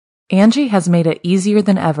Angie has made it easier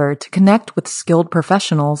than ever to connect with skilled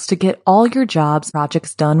professionals to get all your jobs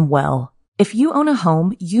projects done well. If you own a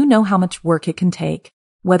home, you know how much work it can take,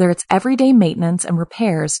 whether it's everyday maintenance and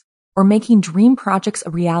repairs or making dream projects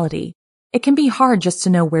a reality. It can be hard just to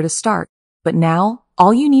know where to start, but now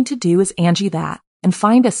all you need to do is Angie that and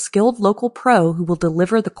find a skilled local pro who will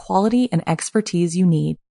deliver the quality and expertise you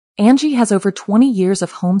need. Angie has over 20 years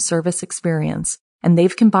of home service experience, and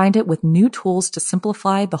they've combined it with new tools to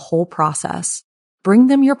simplify the whole process. Bring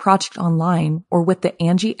them your project online or with the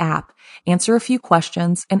Angie app, answer a few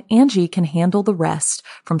questions, and Angie can handle the rest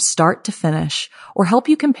from start to finish or help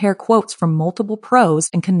you compare quotes from multiple pros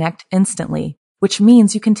and connect instantly, which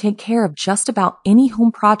means you can take care of just about any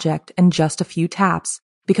home project in just a few taps.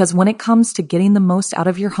 Because when it comes to getting the most out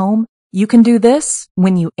of your home, you can do this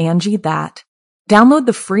when you Angie that. Download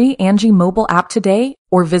the free Angie mobile app today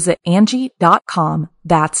or visit Angie.com.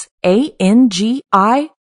 That's ANGI.com.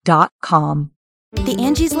 The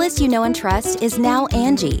Angie's List you know and trust is now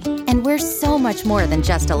Angie, and we're so much more than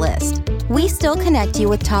just a list. We still connect you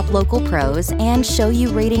with top local pros and show you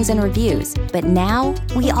ratings and reviews, but now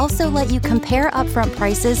we also let you compare upfront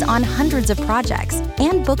prices on hundreds of projects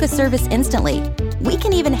and book a service instantly. We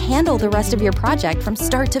can even handle the rest of your project from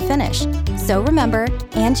start to finish. So remember,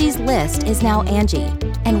 Angie's List is now Angie,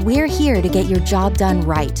 and we're here to get your job done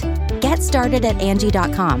right. Get started at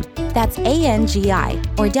Angie.com. That's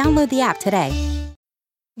ANGI, or download the app today.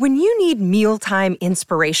 When you need mealtime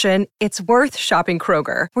inspiration, it's worth shopping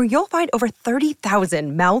Kroger, where you'll find over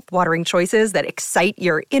 30,000 mouth-watering choices that excite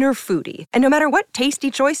your inner foodie. And no matter what tasty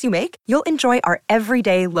choice you make, you'll enjoy our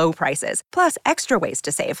everyday low prices, plus extra ways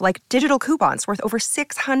to save, like digital coupons worth over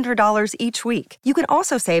 $600 each week. You can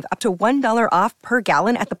also save up to $1 off per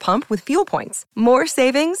gallon at the pump with fuel points. More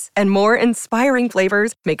savings and more inspiring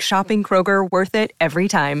flavors make shopping Kroger worth it every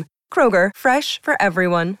time. Kroger, fresh for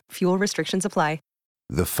everyone. Fuel restrictions apply.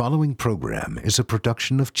 The following program is a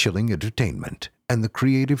production of Chilling Entertainment and the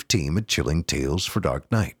creative team at Chilling Tales for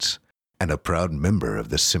Dark Nights, and a proud member of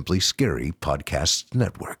the Simply Scary Podcasts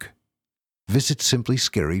Network. Visit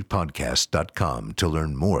simplyscarypodcast.com to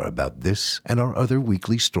learn more about this and our other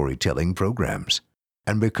weekly storytelling programs,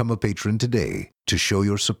 and become a patron today to show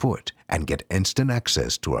your support and get instant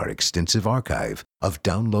access to our extensive archive of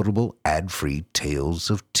downloadable ad-free tales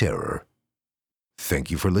of terror.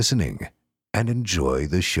 Thank you for listening, and enjoy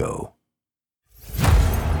the show.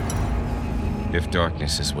 If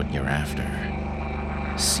darkness is what you're after,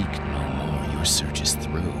 seek no more, your search is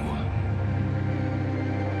through.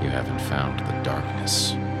 You haven't found the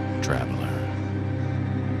darkness, traveler.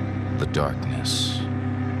 The darkness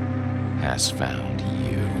has found you.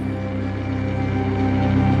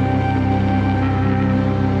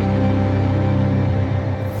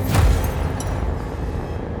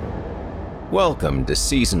 Welcome to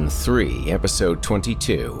Season 3, Episode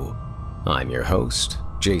 22. I'm your host,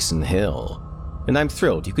 Jason Hill, and I'm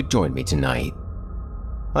thrilled you could join me tonight.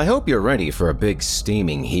 I hope you're ready for a big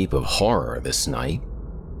steaming heap of horror this night.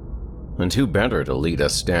 And who better to lead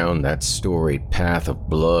us down that storied path of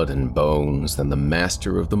blood and bones than the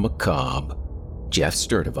master of the macabre, Jeff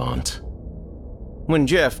Sturdivant. When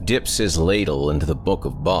Jeff dips his ladle into the Book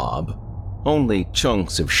of Bob, only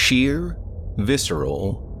chunks of sheer,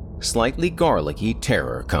 visceral, slightly garlicky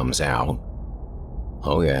terror comes out.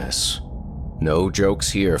 Oh yes, no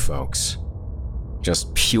jokes here, folks.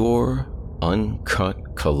 Just pure,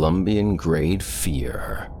 uncut Colombian-grade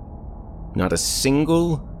fear. Not a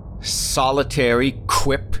single, solitary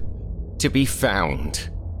quip to be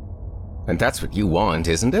found. And that's what you want,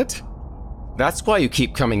 isn't it? That's why you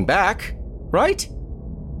keep coming back, right?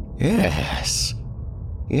 Yes,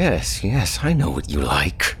 I know what you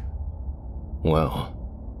like. Well,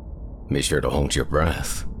 be sure to hold your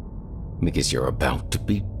breath, because you're about to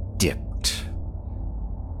be dipped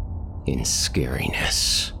in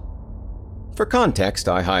scariness. For context,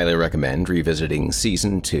 I highly recommend revisiting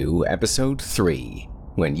Season 2, Episode 3,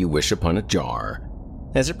 When You Wish Upon a Jar,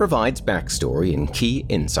 as it provides backstory and key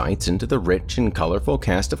insights into the rich and colorful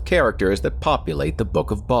cast of characters that populate the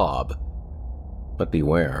Book of Bob. But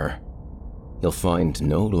beware, you'll find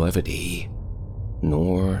no levity,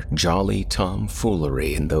 nor jolly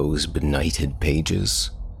tomfoolery in those benighted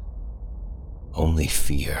pages. Only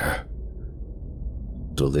fear.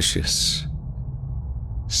 Delicious,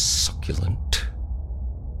 succulent,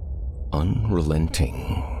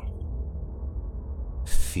 unrelenting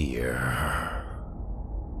fear.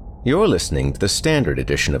 You're listening to the standard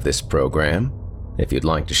edition of this program. If you'd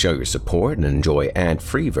like to show your support and enjoy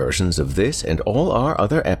ad-free versions of this and all our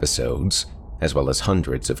other episodes, as well as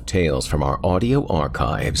hundreds of tales from our audio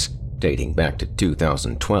archives dating back to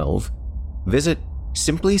 2012, visit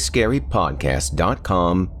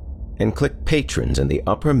simplyscarypodcast.com and click Patrons in the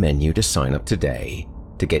upper menu to sign up today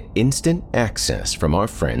to get instant access from our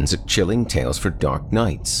friends at Chilling Tales for Dark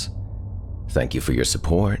Nights. Thank you for your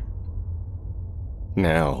support.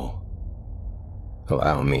 Now,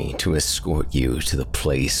 allow me to escort you to the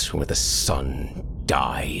place where the sun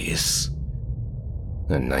dies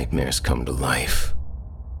and nightmares come to life,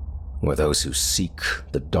 where those who seek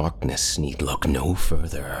the darkness need look no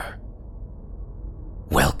further.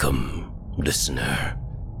 Welcome, listener,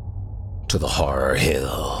 to the Horror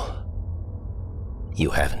Hill. You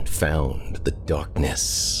haven't found the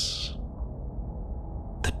darkness.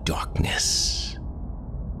 The darkness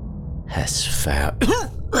has found...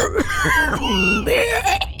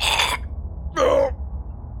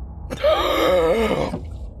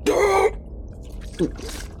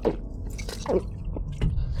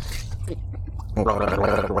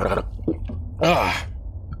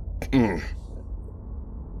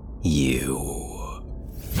 You.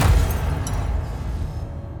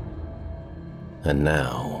 And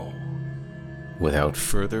now, without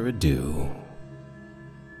further ado,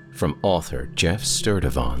 from author Jeff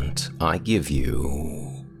Sturdivant, I give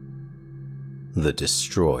you The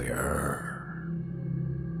Destroyer,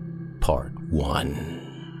 Part 1.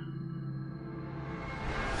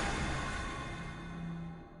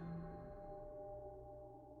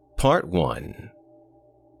 Part 1.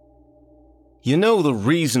 You know the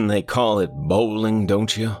reason they call it bowling,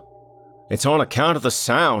 don't you? It's on account of the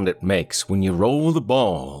sound it makes when you roll the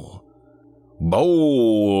ball.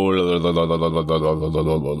 Bowl.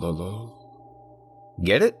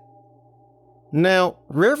 Get it? Now,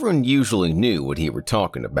 Reverend usually knew what he were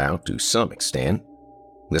talking about to some extent.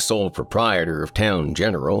 The sole proprietor of Town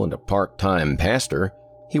General and a part-time pastor,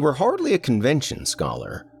 he were hardly a convention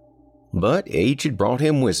scholar. But age had brought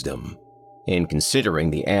him wisdom, and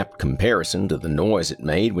considering the apt comparison to the noise it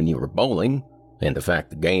made when you were bowling, and the fact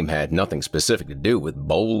the game had nothing specific to do with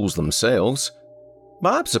bowls themselves,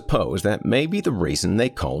 Bob supposed that may be the reason they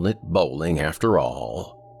called it bowling after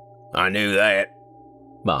all. I knew that,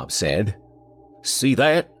 Bob said. See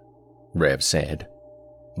that? Rev said.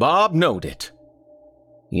 Bob knowed it.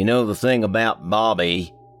 You know the thing about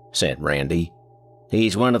Bobby, said Randy.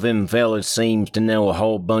 He's one of them fellas seems to know a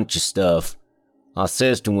whole bunch of stuff. I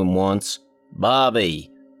says to him once, Bobby,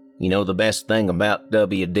 you know the best thing about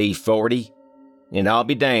WD-40? And I'll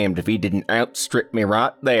be damned if he didn't outstrip me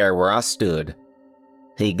right there where I stood.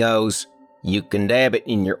 He goes, you can dab it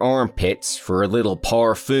in your armpits for a little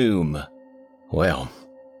parfum. Well,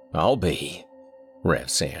 I'll be, Rev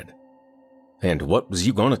said. And what was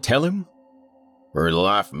you going to tell him? For the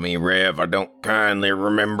life of me, Rev, I don't kindly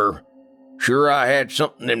remember. Sure I had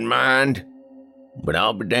something in mind, but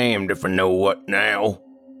I'll be damned if I know what now.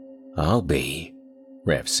 I'll be,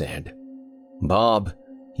 Rev said. Bob,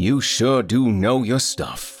 you sure do know your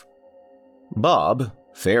stuff. Bob,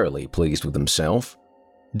 fairly pleased with himself,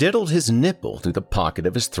 diddled his nipple through the pocket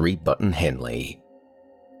of his 3-button Henley.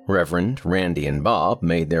 Reverend, Randy, and Bob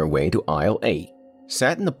made their way to aisle 8,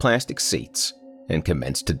 sat in the plastic seats, and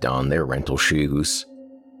commenced to don their rental shoes.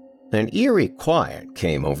 An eerie quiet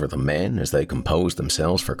came over the men as they composed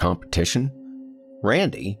themselves for competition.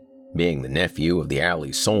 Randy, being the nephew of the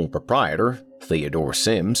alley's sole proprietor, Theodore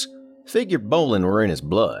Sims, figured bowling were in his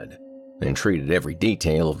blood, and treated every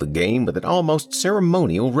detail of the game with an almost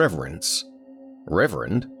ceremonial reverence.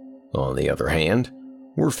 Reverend, on the other hand,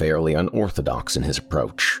 were fairly unorthodox in his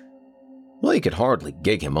approach. They could hardly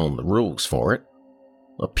gig him on the rules for it.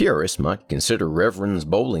 A purist might consider Reverend's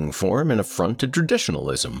bowling form an affront to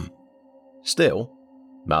traditionalism. Still,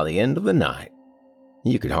 by the end of the night,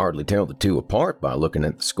 you could hardly tell the two apart by looking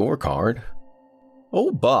at the scorecard.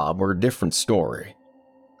 Old Bob were a different story.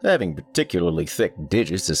 Having particularly thick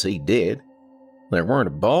digits as he did, there weren't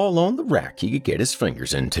a ball on the rack he could get his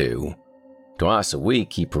fingers into. Twice a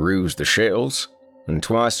week he perused the shells, and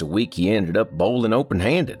twice a week he ended up bowling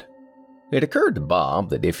open-handed. It occurred to Bob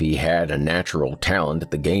that if he had a natural talent at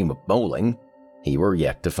the game of bowling, he were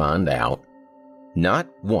yet to find out. Not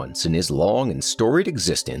once in his long and storied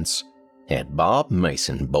existence had Bob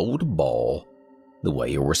Mason bowled a ball the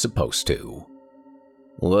way you were supposed to.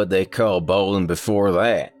 What'd they call bowling before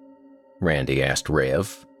that? Randy asked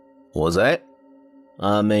Rev. Was that?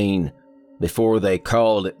 I mean, before they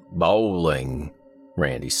called it bowling,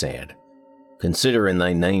 Randy said. Considering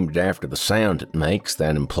they named it after the sound it makes,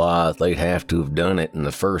 that implies they'd have to have done it in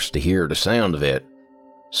the first to hear the sound of it.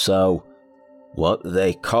 So, what did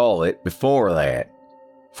they call it before that?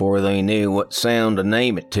 Before they knew what sound to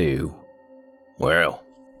name it to? Well,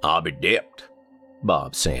 I'll be dipped,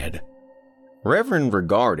 Bob said. Reverend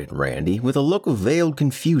regarded Randy with a look of veiled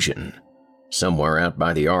confusion, Somewhere out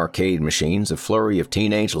by the arcade machines, a flurry of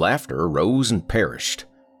teenage laughter rose and perished.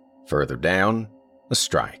 Further down, a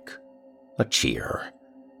strike. A cheer.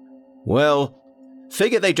 "Well,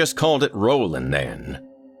 figure they just called it rolling then,"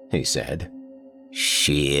 he said.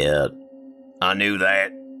 "Shit. I knew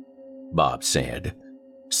that," Bob said.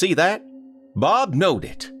 "See that? Bob knowed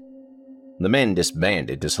it." The men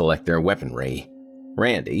disbanded to select their weaponry.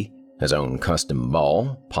 Randy, his own custom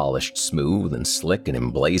ball, polished smooth and slick and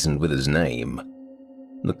emblazoned with his name.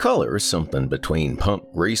 The color is something between pump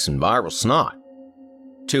grease and viral snot.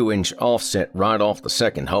 2-inch offset right off the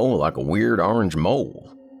second hole like a weird orange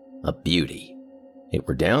mole. A beauty. It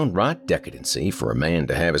were downright decadency for a man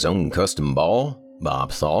to have his own custom ball,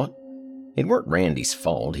 Bob thought. It weren't Randy's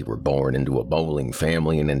fault he were born into a bowling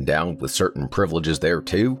family and endowed with certain privileges there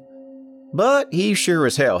too. But he sure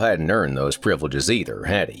as hell hadn't earned those privileges either,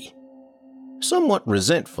 had he? Somewhat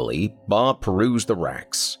resentfully, Bob perused the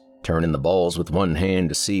racks, turning the balls with one hand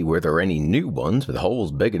to see were there any new ones with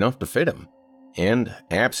holes big enough to fit him, and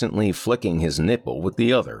absently flicking his nipple with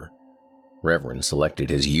the other. Reverend selected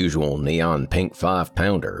his usual neon pink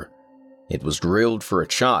 5-pounder. It was drilled for a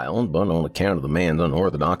child, but on account of the man's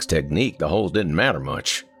unorthodox technique, the holes didn't matter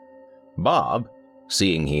much. Bob,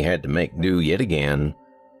 seeing he had to make do yet again,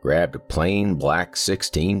 grabbed a plain black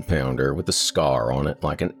 16-pounder with a scar on it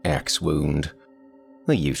like an axe wound.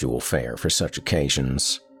 The usual fare for such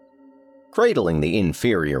occasions. Cradling the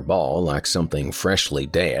inferior ball like something freshly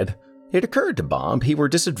dead, it occurred to Bob he were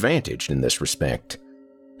disadvantaged in this respect.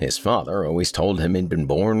 His father always told him he'd been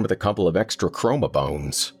born with a couple of extra chroma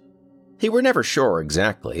bones. He were never sure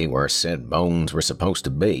exactly where said bones were supposed to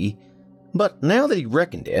be, but now that he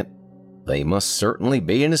reckoned it, they must certainly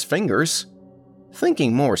be in his fingers.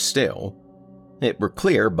 Thinking more still, it were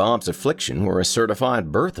clear Bob's affliction were a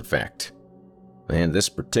certified birth effect, and this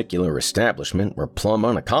particular establishment were plumb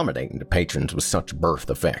unaccommodating to patrons with such birth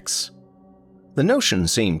effects. The notion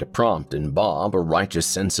seemed to prompt in Bob a righteous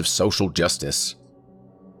sense of social justice.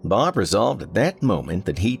 Bob resolved at that moment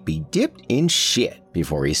that he'd be dipped in shit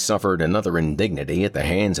before he suffered another indignity at the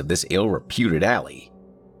hands of this ill-reputed alley.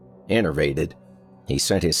 Enervated, he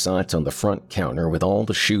set his sights on the front counter with all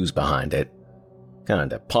the shoes behind it.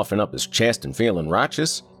 Kinda puffing up his chest and feeling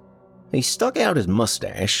righteous, he stuck out his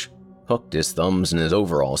mustache, hooked his thumbs in his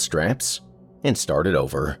overall straps, and started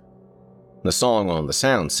over. The song on the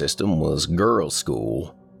sound system was Girls'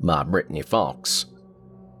 School by Brittany Fox,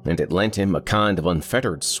 and it lent him a kind of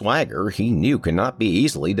unfettered swagger he knew could not be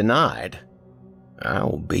easily denied.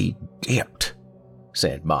 "I'll be dipped,"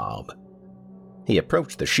 said Bob. He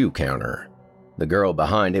approached the shoe counter. The girl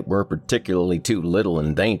behind it were particularly too little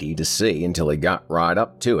and dainty to see until he got right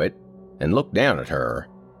up to it and looked down at her.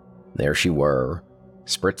 There she were,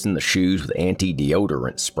 spritzing the shoes with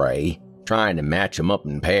anti-deodorant spray, trying to match 'em up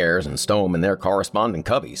in pairs and stow 'em in their corresponding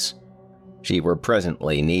cubbies. She were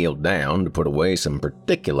presently kneeled down to put away some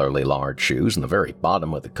particularly large shoes in the very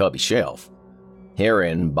bottom of the cubby shelf.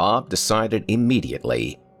 Herein, Bob decided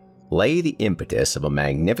immediately, lay the impetus of a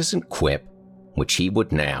magnificent quip, which he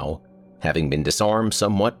would now, having been disarmed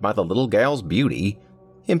somewhat by the little gal's beauty,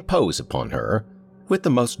 impose upon her with the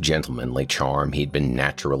most gentlemanly charm he'd been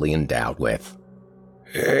naturally endowed with.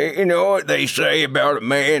 You know what they say about a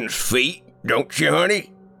man's feet, don't you,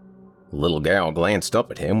 honey? The little gal glanced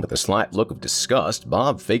up at him with a slight look of disgust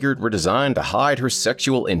Bob figured were designed to hide her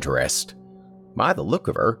sexual interest. By the look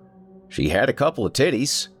of her, she had a couple of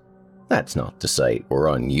titties. That's not to say it were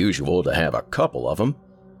unusual to have a couple of them,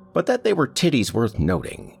 but that they were titties worth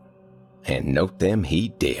noting. And note them he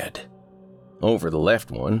did. Over the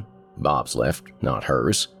left one, Bob's left, not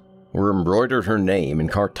hers, were embroidered her name in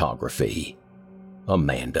cartography.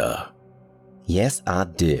 Amanda. "Yes, I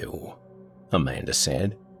do," Amanda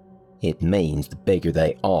said. "It means the bigger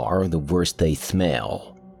they are, the worse they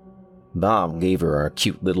smell." Bob gave her a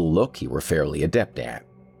cute little look he were fairly adept at.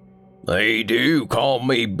 "They do call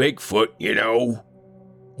me Bigfoot, you know."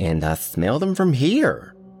 "And I smell them from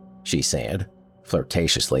here," she said,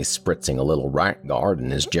 flirtatiously spritzing a little right guard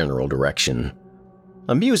in his general direction.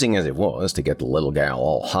 Amusing as it was to get the little gal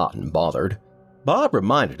all hot and bothered, Bob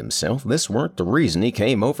reminded himself this weren't the reason he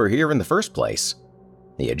came over here in the first place.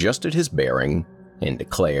 He adjusted his bearing and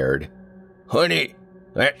declared, "Honey,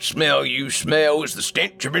 that smell you smell is the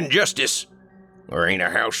stench of injustice. There ain't a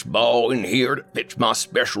house ball in here that fits my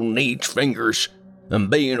special needs fingers, and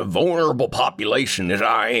being a vulnerable population as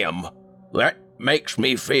I am, that makes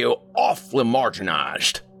me feel awfully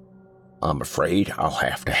marginalized. I'm afraid I'll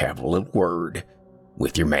have to have a little word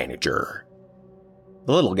with your manager."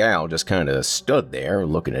 The little gal just kinda stood there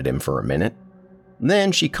looking at him for a minute.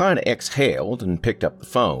 Then she kinda exhaled and picked up the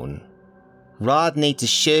phone. "Rod needs his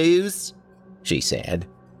shoes?" she said.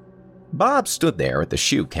 Bob stood there at the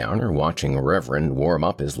shoe counter watching Reverend warm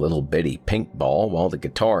up his little bitty pink ball while the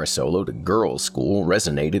guitar solo to Girls' School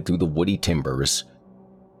resonated through the woody timbers.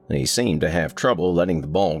 He seemed to have trouble letting the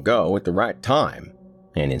ball go at the right time,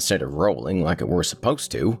 and instead of rolling like it were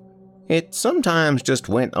supposed to, it sometimes just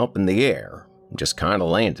went up in the air, just kinda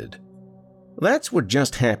landed. That's what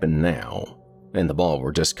just happened now, and the ball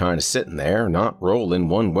were just kinda sitting there, not rolling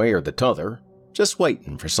one way or the t'other, just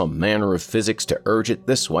waiting for some manner of physics to urge it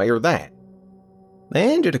this way or that.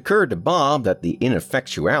 And it occurred to Bob that the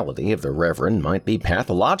ineffectuality of the Reverend might be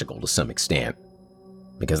pathological to some extent,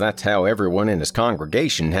 because that's how everyone in his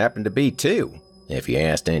congregation happened to be too. If you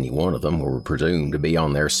asked any one of them who were presumed to be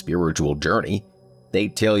on their spiritual journey,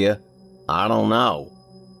 they'd tell you, "I don't know,"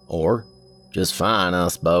 or "just fine, I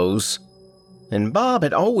suppose." And Bob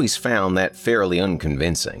had always found that fairly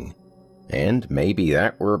unconvincing. And maybe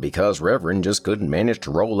that were because Reverend just couldn't manage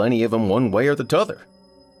to roll any of them one way or the t'other.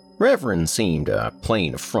 Reverend seemed a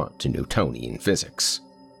plain affront to Newtonian physics.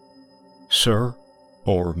 "Sir,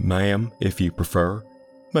 or ma'am, if you prefer,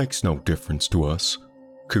 makes no difference to us.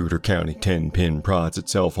 Cooter County Tenpin prides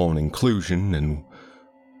itself on inclusion and,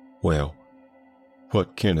 well,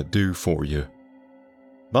 what can I do for you?"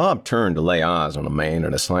 Bob turned to lay eyes on a man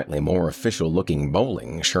in a slightly more official-looking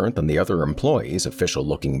bowling shirt than the other employees'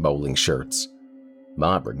 official-looking bowling shirts.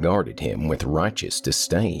 Bob regarded him with righteous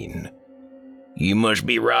disdain. "You must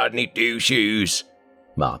be Rodney Two Shoes,"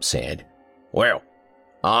 Bob said. "Well,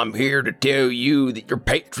 I'm here to tell you that your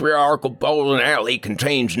patriarchal bowling alley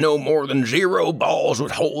contains no more than 0 balls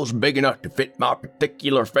with holes big enough to fit my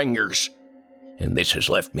particular fingers. And this has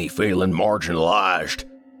left me feeling marginalized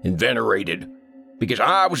and venerated, because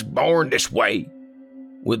I was born this way,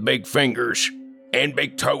 with big fingers, and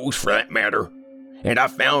big toes for that matter, and I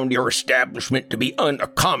found your establishment to be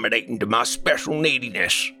unaccommodating to my special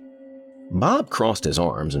neediness." Bob crossed his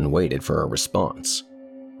arms and waited for a response.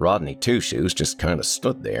 Rodney Two Shoes just kind of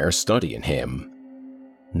stood there studying him.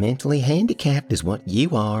 "Mentally handicapped is what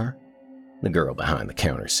you are," the girl behind the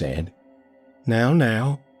counter said.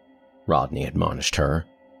 Now, Rodney admonished her.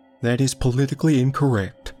 "That is politically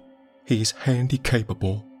incorrect. He's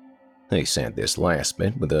handy-capable." He said this last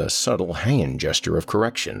bit with a subtle hand gesture of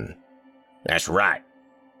correction. "That's right,"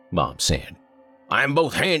 Bob said. "I am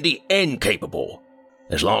both handy and capable,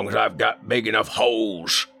 as long as I've got big enough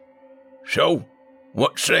holes. So,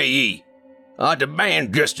 what say ye? I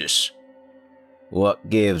demand justice." "What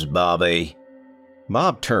gives, Bobby?"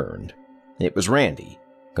 Bob turned. It was Randy,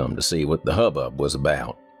 come to see what the hubbub was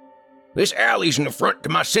about. "This alley's an affront to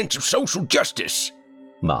my sense of social justice,"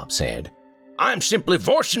 Bob said. "I'm simply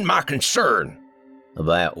voicing my concern."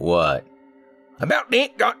 "About what?" "About they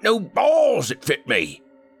ain't got no balls that fit me."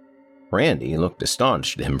 Randy looked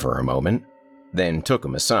astonished at him for a moment, then took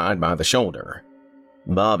him aside by the shoulder.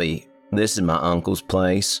 "Bobby, this is my uncle's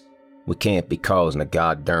place. We can't be causing a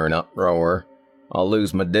goddamn uproar. I'll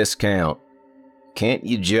lose my discount. Can't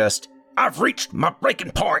you just—" "I've reached my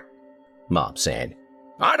breaking point," Bob said.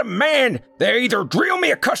 "I demand they either drill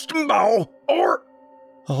me a custom ball or—"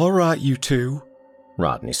 "All right, you two,"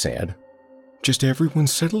 Rodney said. "Just everyone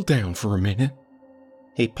settle down for a minute."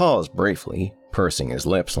 He paused briefly, pursing his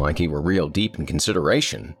lips like he were real deep in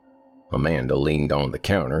consideration. Amanda leaned on the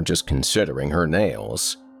counter, just considering her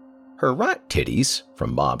nails. Her right titties,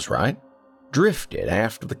 from Bob's right, drifted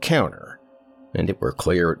after the counter, and it were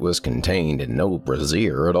clear it was contained in no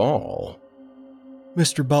brassiere at all.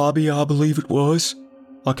 "Mr. Bobby, I believe it was.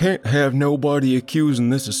 I can't have nobody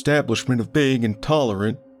accusing this establishment of being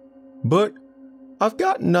intolerant, but I've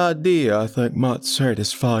got an idea I think might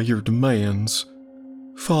satisfy your demands.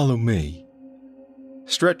 Follow me."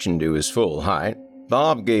 Stretching to his full height,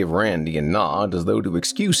 Bob gave Randy a nod as though to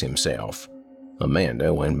excuse himself.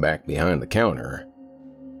 Amanda went back behind the counter.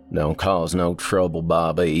 "Don't cause no trouble,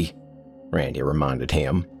 Bobby," Randy reminded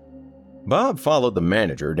him. Bob followed the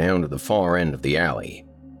manager down to the far end of the alley.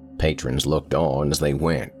 Patrons looked on as they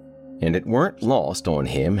went, and it weren't lost on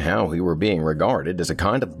him how he were being regarded as a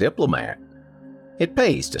kind of diplomat. It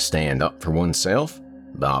pays to stand up for oneself,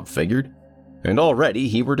 Bob figured, and already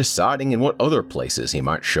he were deciding in what other places he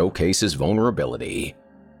might showcase his vulnerability.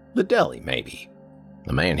 The deli, maybe.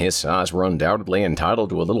 A man his size were undoubtedly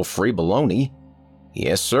entitled to a little free bologna.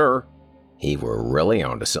 Yes, sir. He were really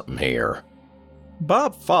onto something here.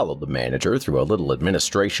 Bob followed the manager through a little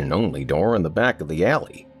administration-only door in the back of the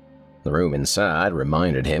alley. The room inside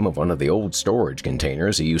reminded him of one of the old storage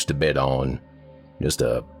containers he used to bid on. Just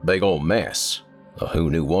a big old mess of who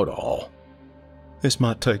knew what all. "This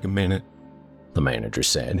might take a minute," the manager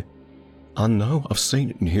said. "I know I've seen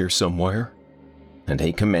it in here somewhere." And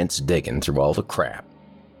he commenced digging through all the crap.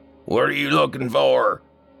 What are you looking for?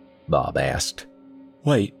 Bob asked.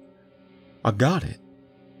 Wait, I got it.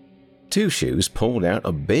 Two Shoes pulled out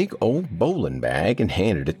a big old bowling bag and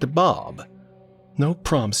handed it to Bob. No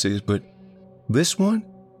promises, but this one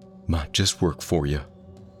might just work for you.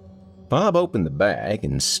 Bob opened the bag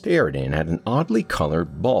and stared in at an oddly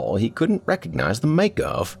colored ball he couldn't recognize the make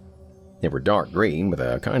of. They were dark green with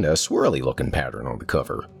a kind of swirly looking pattern on the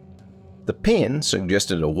cover. The pin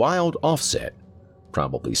suggested a wild offset,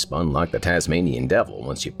 probably spun like the Tasmanian devil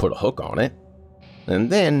once you put a hook on it. And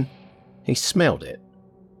then he smelled it.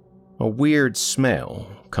 A weird smell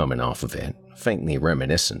coming off of it, faintly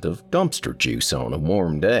reminiscent of dumpster juice on a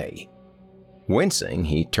warm day. Wincing,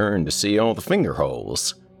 he turned to see all the finger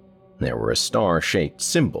holes. There were a star-shaped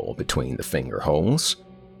symbol between the finger holes.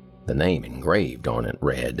 The name engraved on it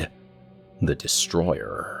read, "The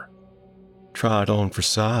Destroyer." Try it on for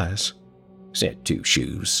size, said Two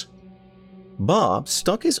Shoes. Bob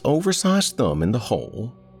stuck his oversized thumb in the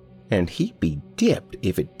hole, and he'd be dipped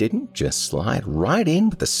if it didn't just slide right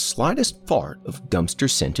in with the slightest fart of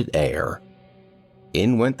dumpster-scented air.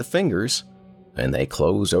 In went the fingers, and they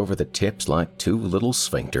closed over the tips like two little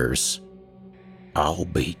sphincters. I'll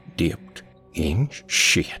be dipped in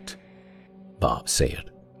shit, Bob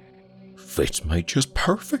said. Fits me just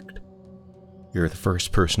perfect. You're the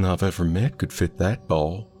first person I've ever met could fit that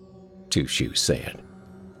ball, Two Shoes said.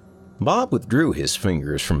 Bob withdrew his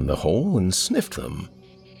fingers from the hole and sniffed them.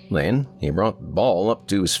 Then he brought the ball up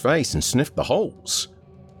to his face and sniffed the holes.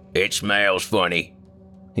 It smells funny,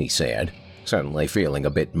 he said, suddenly feeling a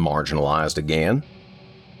bit marginalized again.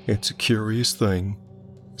 It's a curious thing,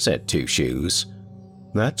 said Two Shoes.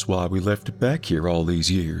 That's why we left it back here all these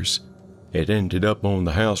years. It ended up on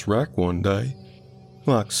the house rack one day,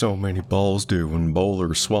 like so many balls do when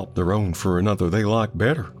bowlers swap their own for another they like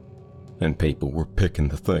better. And people were picking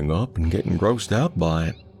the thing up and getting grossed out by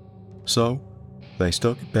it. So they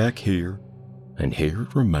stuck it back here, and here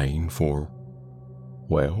it remained for,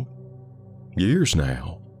 well, years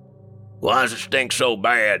now. Why does it stink so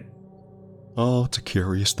bad? Oh, it's a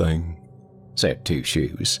curious thing, said Two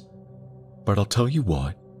Shoes. But I'll tell you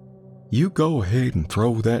what, you go ahead and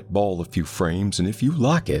throw that ball a few frames, and if you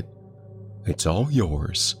like it, it's all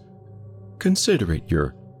yours. Consider it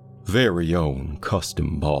your very own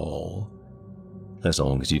custom ball. As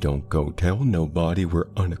long as you don't go tell nobody we're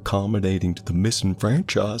unaccommodating to the missing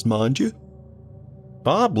franchise, mind you.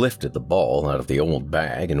 Bob lifted the ball out of the old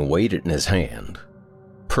bag and weighed it in his hand.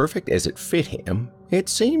 Perfect as it fit him, it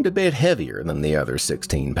seemed a bit heavier than the other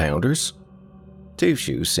 16-pounders. Two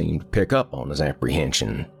Shoes seemed to pick up on his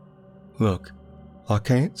apprehension. Look, I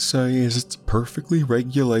can't say as it's a perfectly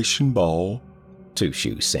regulation ball, Two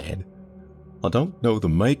Shoes said. I don't know the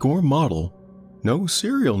make or model, no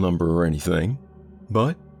serial number or anything,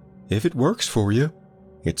 but if it works for you,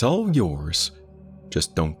 it's all yours.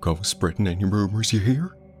 Just don't go spreading any rumors you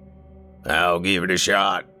hear. I'll give it a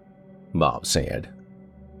shot, Bob said.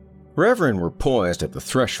 Reverend were poised at the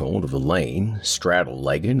threshold of the lane,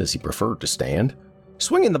 straddle-legged as he preferred to stand,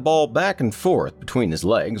 swinging the ball back and forth between his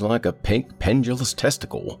legs like a pink pendulous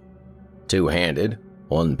testicle. Two-handed,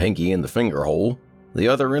 one pinky in the finger hole, the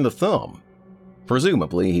other in the thumb.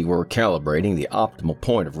 Presumably he were calibrating the optimal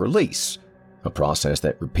point of release, a process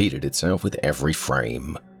that repeated itself with every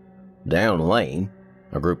frame. Down lane,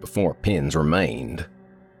 a group of 4 pins remained.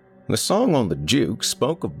 The song on the juke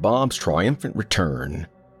spoke of Bob's triumphant return.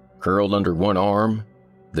 Curled under one arm,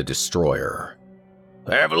 the Destroyer.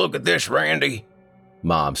 Have a look at this, Randy.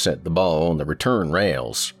 Bob set the ball on the return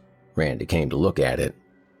rails. Randy came to look at it.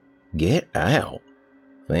 Get out.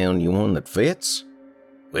 Found you one that fits?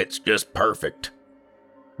 It's just perfect.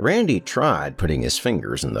 Randy tried putting his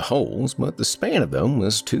fingers in the holes, but the span of them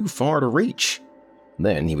was too far to reach.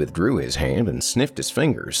 Then he withdrew his hand and sniffed his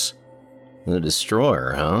fingers. The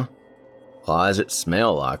Destroyer, huh? Why does it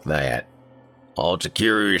smell like that? Oh, it's a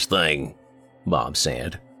curious thing, Bob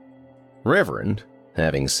said. Reverend,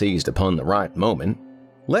 having seized upon the right moment,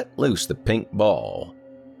 let loose the pink ball.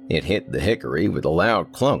 It hit the hickory with a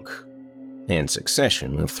loud clunk, and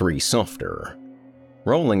succession of 3 softer.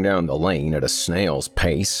 Rolling down the lane at a snail's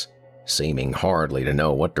pace, seeming hardly to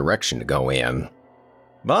know what direction to go in.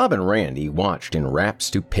 Bob and Randy watched in rapt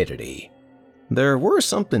stupidity. There was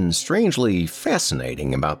something strangely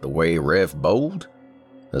fascinating about the way Rev bowled.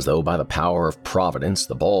 As though by the power of Providence,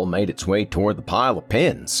 the ball made its way toward the pile of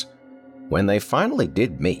pins. When they finally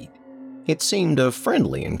did meet, it seemed a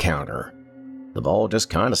friendly encounter. The ball just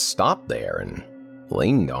kind of stopped there and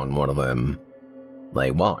leaned on one of them. They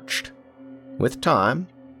watched. With time,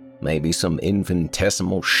 maybe some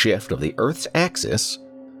infinitesimal shift of the Earth's axis,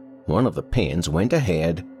 one of the pins went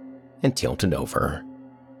ahead and tilted over.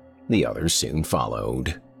 The others soon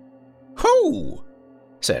followed. "Who?"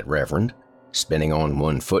 said Reverend, spinning on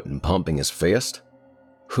one foot and pumping his fist.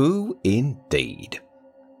 Who indeed?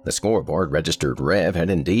 The scoreboard registered Rev had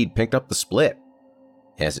indeed picked up the split.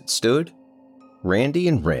 As it stood, Randy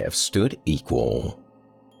and Rev stood equal.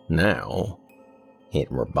 Now,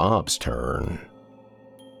 it were Bob's turn.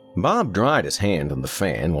 Bob dried his hand on the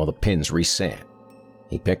fan while the pins reset.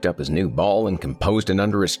 He picked up his new ball and composed it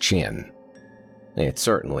under his chin. It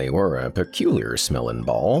certainly were a peculiar-smelling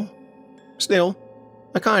ball. Still,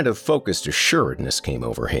 a kind of focused assuredness came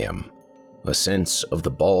over him, a sense of the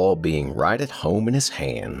ball being right at home in his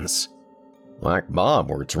hands. Like Bob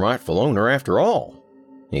were its rightful owner after all.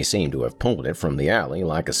 He seemed to have pulled it from the alley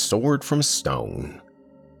like a sword from a stone.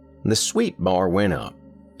 The sweep bar went up,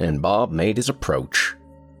 and Bob made his approach.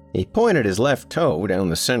 He pointed his left toe down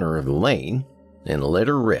the center of the lane and let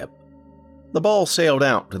her rip. The ball sailed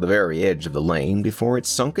out to the very edge of the lane before it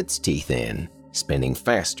sunk its teeth in, spinning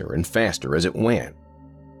faster and faster as it went.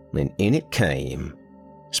 And in it came,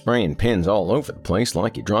 spraying pins all over the place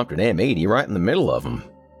like you dropped an M80 right in the middle of them.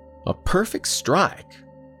 A perfect strike,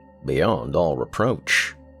 beyond all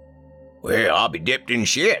reproach. "Well, I'll be dipped in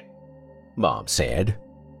shit," Bob said.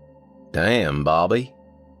 "Damn, Bobby,"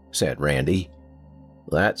 said Randy.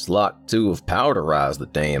 "That's like to have powderized the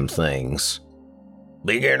damn things."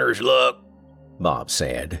 "Beginner's luck," Bob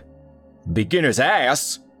said. "Beginner's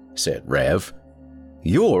ass," said Rev.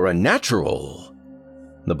 "You're a natural."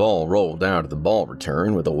 The ball rolled out of the ball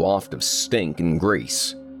return with a waft of stink and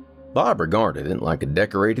grease. Bob regarded it like a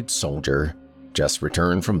decorated soldier, just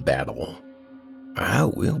returned from battle. "I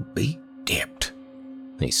will be dipped,"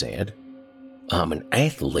 he said. "I'm an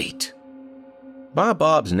athlete." By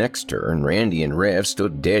Bob's next turn, Randy and Rev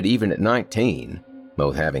stood dead even at 19,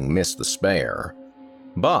 both having missed the spare.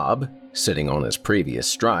 Bob, sitting on his previous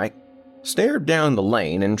strike, stared down the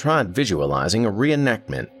lane and tried visualizing a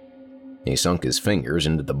reenactment. He sunk his fingers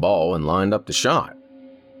into the ball and lined up the shot.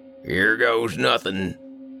 "Here goes nothing."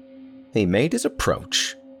 He made his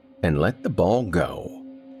approach and let the ball go,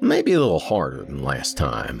 maybe a little harder than last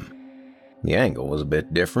time. The angle was a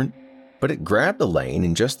bit different, but it grabbed the lane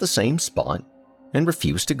in just the same spot and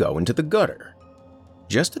refused to go into the gutter.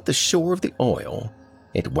 Just at the shore of the oil,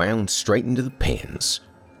 it wound straight into the pins,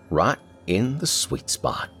 right in the sweet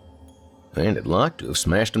spot. And it liked to have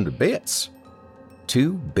smashed them to bits.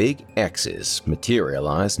 2 big X's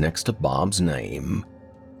materialized next to Bob's name.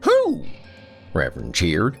 "Who?" Reverend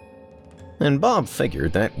cheered. And Bob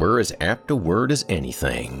figured that were as apt a word as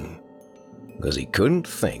anything, because he couldn't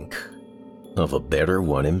think of a better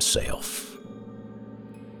one himself.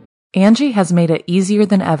 Angie has made it easier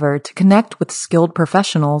than ever to connect with skilled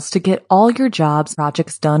professionals to get all your jobs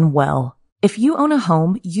projects done well. If you own a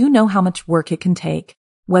home, you know how much work it can take,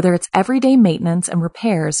 whether it's everyday maintenance and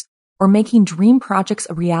repairs or making dream projects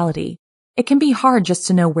a reality. It can be hard just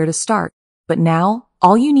to know where to start, but now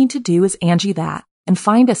all you need to do is Angie that and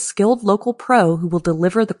find a skilled local pro who will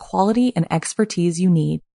deliver the quality and expertise you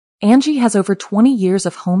need. Angie has over 20 years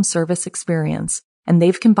of home service experience, and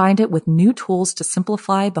they've combined it with new tools to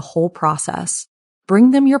simplify the whole process.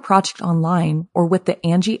 Bring them your project online or with the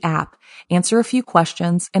Angie app, answer a few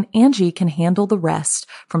questions, and Angie can handle the rest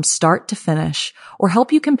from start to finish, or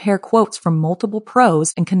help you compare quotes from multiple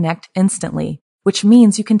pros and connect instantly, which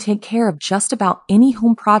means you can take care of just about any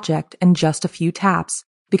home project in just a few taps.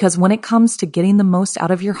 Because when it comes to getting the most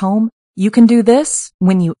out of your home, you can do this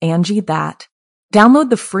when you Angie that. Download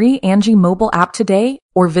the free Angie mobile app today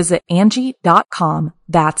or visit Angie.com.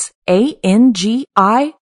 That's ANGI.com.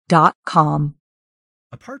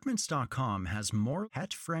 Apartments.com has more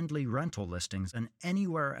pet-friendly rental listings than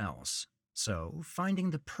anywhere else. So, finding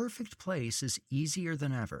the perfect place is easier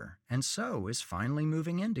than ever, and so is finally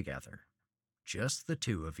moving in together. Just the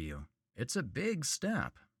two of you. It's a big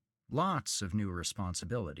step. Lots of new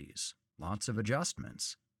responsibilities, lots of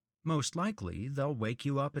adjustments. Most likely, they'll wake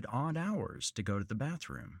you up at odd hours to go to the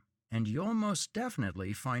bathroom, and you'll most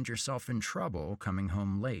definitely find yourself in trouble coming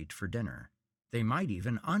home late for dinner. They might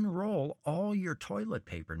even unroll all your toilet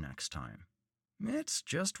paper next time. It's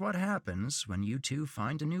just what happens when you two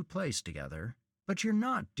find a new place together. But you're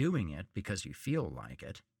not doing it because you feel like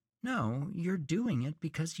it. No, you're doing it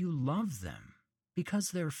because you love them,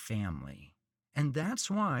 because they're family. And that's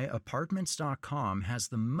why Apartments.com has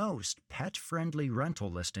the most pet-friendly rental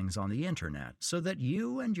listings on the internet, so that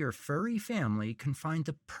you and your furry family can find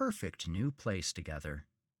the perfect new place together.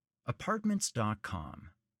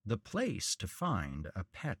 Apartments.com, the place to find a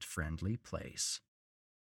pet-friendly place.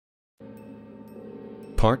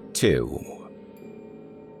 Part 2.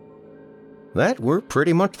 That were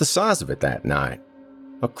pretty much the size of it that night.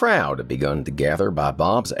 A crowd had begun to gather by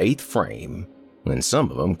Bob's 8th frame, and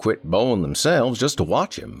some of them quit bowling themselves just to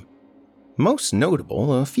watch him. Most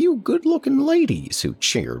notable, a few good-looking ladies who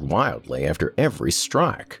cheered wildly after every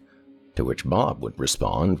strike, to which Bob would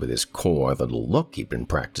respond with his coy little look he'd been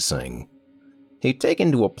practicing. He'd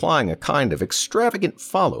taken to applying a kind of extravagant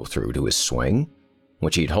follow-through to his swing,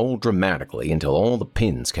 which he'd hold dramatically until all the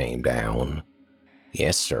pins came down.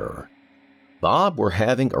 Yes, sir. Bob were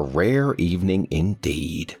having a rare evening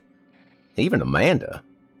indeed. Even Amanda,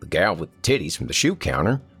 the gal with the titties from the shoe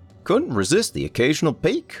counter, couldn't resist the occasional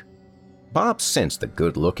peek. Bob sensed the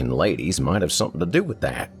good-looking ladies might have something to do with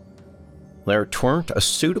that. There tweren't a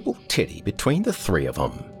suitable titty between the three of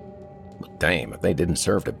them. But damn if they didn't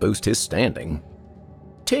serve to boost his standing.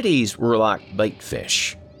 Titties were like bait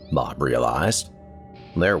fish, Bob realized.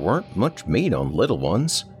 There weren't much meat on little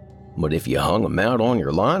ones, but if you hung them out on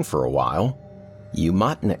your line for a while, you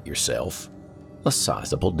might net yourself a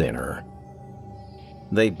sizable dinner.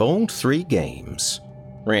 They bowled 3 games,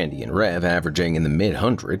 Randy and Rev averaging in the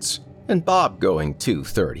mid-hundreds, and Bob going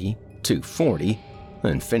 230, 240,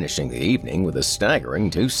 and finishing the evening with a staggering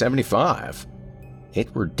 275.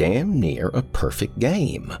 It were damn near a perfect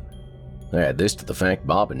game. Add this to the fact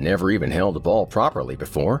Bob had never even held a ball properly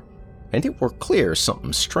before, and it were clear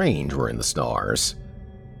something strange were in the stars.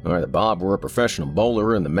 Either Bob were a professional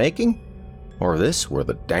bowler in the making, or this were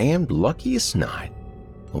the damned luckiest night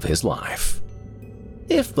of his life.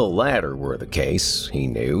 If the latter were the case, he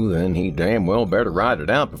knew, then he damn well better ride it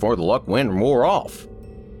out before the luck went and wore off.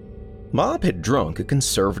 Bob had drunk a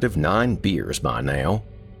conservative 9 beers by now,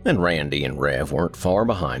 and Randy and Rev weren't far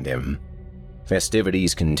behind him.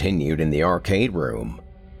 Festivities continued in the arcade room,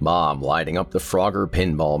 Bob lighting up the Frogger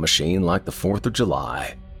pinball machine like the 4th of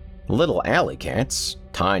July. Little alley cats,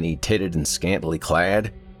 tiny-titted and scantily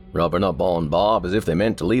clad, rubbing up on Bob as if they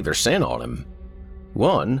meant to leave their scent on him.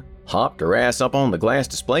 One hopped her ass up on the glass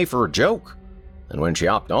display for a joke, and when she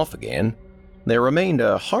hopped off again, there remained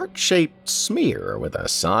a heart-shaped smear with a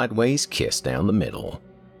sideways kiss down the middle.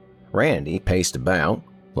 Randy paced about,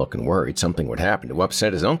 looking worried something would happen to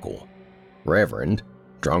upset his uncle. Reverend,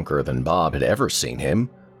 drunker than Bob had ever seen him,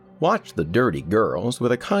 watched the dirty girls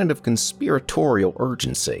with a kind of conspiratorial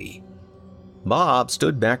urgency. Bob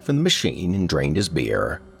stood back from the machine and drained his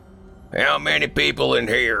beer. "How many people in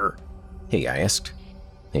here?" he asked.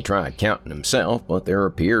 He tried counting himself, but there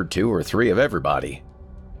appeared 2 or 3 of everybody.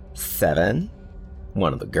 7,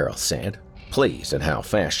 one of the girls said, pleased at how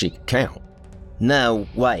fast she could count. No,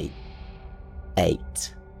 wait.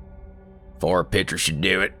 8. 4 pitchers should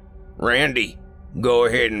do it. Randy, go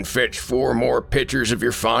ahead and fetch 4 more pitchers of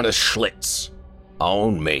your finest Schlitz.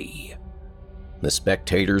 On me. The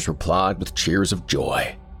spectators replied with cheers of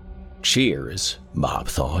joy. Cheers, Bob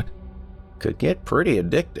thought, could get pretty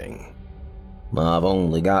addicting. "I've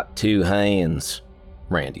only got 2 hands,"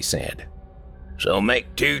 Randy said. "So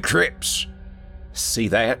make 2 trips." "See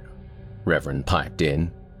that?" Reverend piped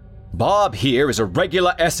in. "Bob here is a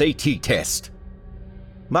regular SAT test."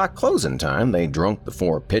 By closing time, they drunk the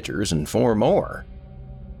 4 pitchers and 4 more.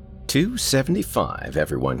 275,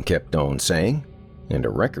 everyone kept on saying, and a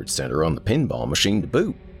record setter on the pinball machine to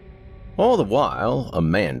boot. All the while,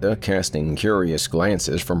 Amanda casting curious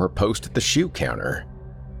glances from her post at the shoe counter.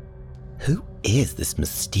 Who is this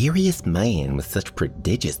mysterious man with such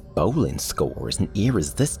prodigious bowling scores and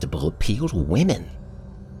irresistible appeal to women?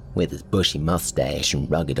 With his bushy mustache and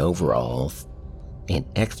rugged overalls, and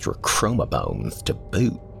extra chromobones to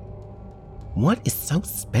boot. What is so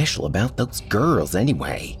special about those girls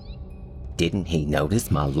anyway? Didn't he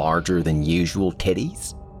notice my larger than usual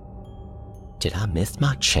titties? Did I miss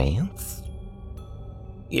my chance?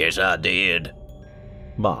 "Yes, I did,"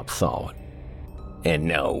 Bob thought. "And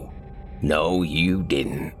no, you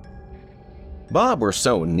didn't." Bob were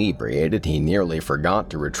so inebriated he nearly forgot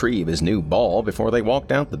to retrieve his new ball before they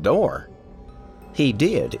walked out the door. He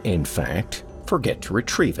did, in fact, forget to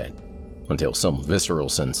retrieve it, until some visceral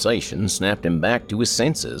sensation snapped him back to his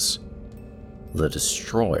senses. The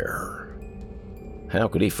Destroyer. How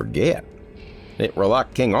could he forget? It were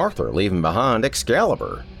like King Arthur leaving behind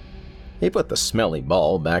Excalibur. He put the smelly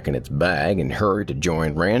ball back in its bag and hurried to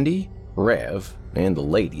join Randy, Rev, and the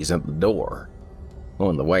ladies at the door.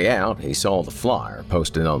 On the way out, he saw the flyer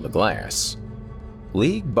posted on the glass.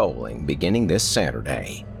 League bowling beginning this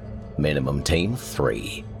Saturday. Minimum team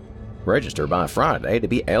 3. Register by Friday to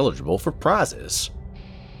be eligible for prizes.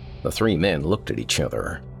 The 3 men looked at each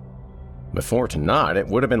other. Before tonight, it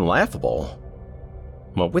would have been laughable.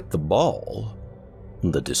 But with the ball,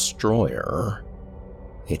 the Destroyer,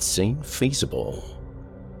 it seemed feasible.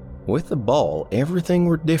 With the ball, everything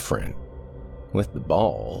were different. With the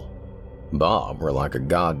ball, Bob were like a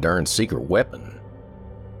god-darn secret weapon.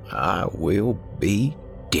 "I will be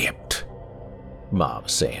dipped," Bob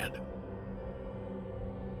said.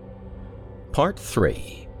 Part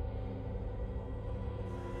 3.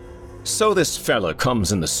 So this fella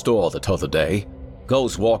comes in the store the t'other day,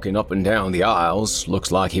 goes walking up and down the aisles,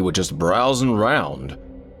 looks like he was just browsing round.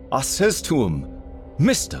 I says to him,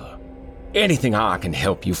 "Mister, anything I can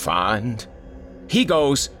help you find?" He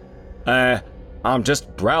goes, "I'm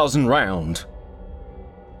just browsing round."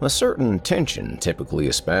 A certain tension typically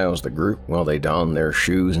espoused the group while they donned their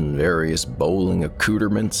shoes and various bowling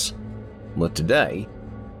accoutrements. But today,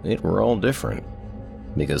 it were all different,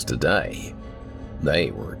 because today, they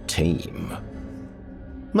were a team.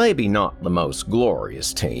 Maybe not the most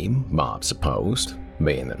glorious team, Bob supposed,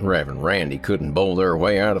 being that Reverend Randy couldn't bowl their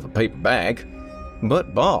way out of a paper bag,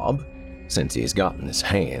 but Bob, since he's gotten his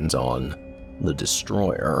hands on the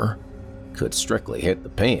Destroyer, could strictly hit the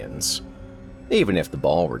pins. Even if the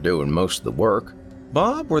ball were doing most of the work,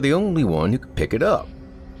 Bob were the only one who could pick it up,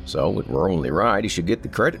 so it were only right he should get the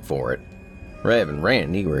credit for it. Rev and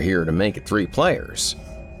Randy were here to make it 3 players,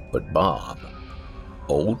 but Bob,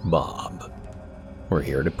 old Bob, were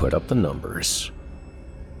here to put up the numbers.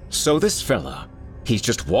 So this fella, he's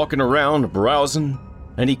just walking around browsing,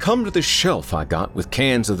 and he come to the shelf I got with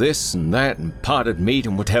cans of this and that and potted meat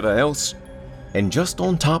and whatever else, and just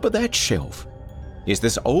on top of that shelf is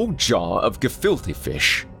this old jar of gefilte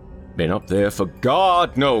fish. Been up there for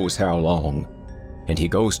God knows how long. And he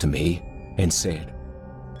goes to me and said,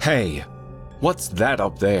 "Hey, what's that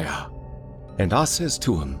up there?" And I says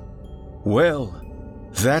to him, "Well,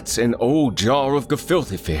 that's an old jar of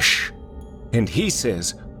gefilte fish." And he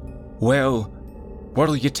says, "Well,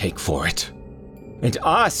 what'll you take for it?" And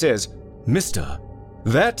I says, "Mister,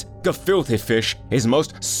 that gefilte fish is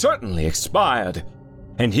most certainly expired."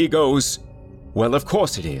 And he goes, "Well, of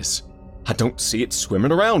course it is. I don't see it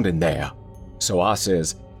swimming around in there." So I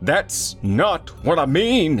says, "That's not what I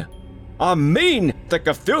mean. I mean the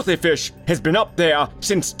gefilte fish has been up there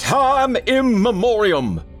since time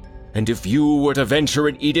immemorial. And if you were to venture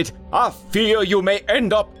and eat it, I fear you may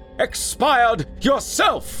end up expired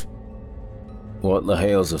yourself." "What the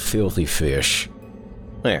hell's a filthy fish?"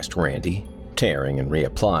 asked Randy, tearing and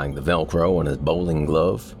reapplying the Velcro on his bowling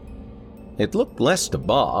glove. It looked less to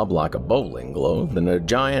Bob like a bowling glove than a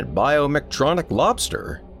giant biometronic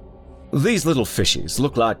lobster. "These little fishes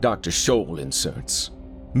look like Dr. Scholl inserts.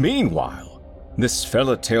 Meanwhile, this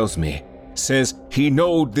fella tells me, says he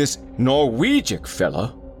knowed this Norwegian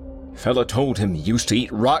fella. Fella told him he used to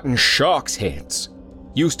eat rotten shark's heads.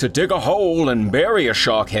 Used to dig a hole and bury a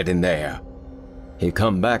shark head in there. He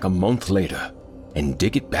come back a month later and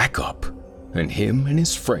dig it back up, and him and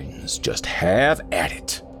his friends just have at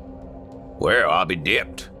it." "Well, I'll be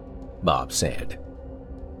dipped," Bob said.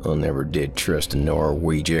 "I never did trust a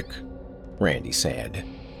Norwegian," Randy said.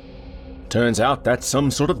 "Turns out that's some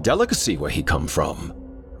sort of delicacy where he come from,"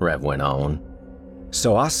 Rev went on.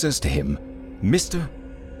 So I says to him, "Mister,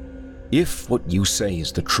 if what you say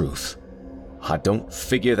is the truth, I don't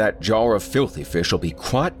figure that jar of filthy fish will be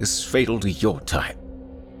quite as fatal to your type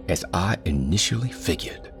as I initially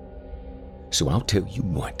figured. So I'll tell you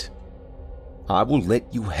what, I will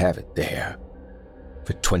let you have it there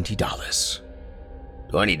for $20.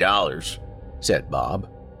 $20, said Bob.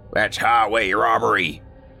 "That's highway robbery."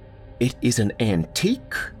 "It is an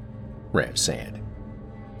antique," Rev said.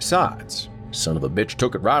 "Besides, son of a bitch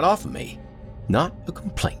took it right off of me. Not a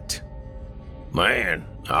complaint." "Man,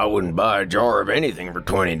 I wouldn't buy a jar of anything for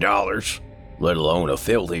 $20, let alone a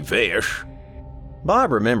filthy fish."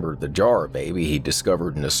 Bob remembered the jar baby he'd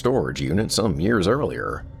discovered in a storage unit some years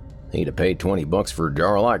earlier. He'd have paid $20 for a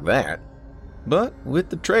jar like that. But with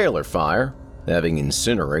the trailer fire, having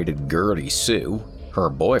incinerated Gertie Sue, her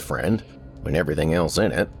boyfriend, and everything else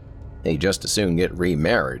in it, he'd just as soon get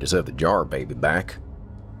remarried as have the jar baby back.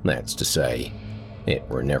 That's to say, it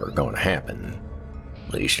were never going to happen.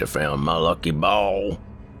 "At least I found my lucky ball."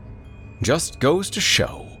 "Just goes to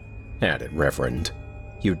show," added Reverend,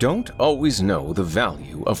 "you don't always know the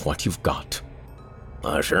value of what you've got."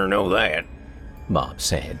 "I sure know that," Bob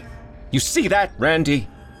said. "You see that, Randy?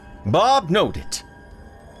 Bob knowed it."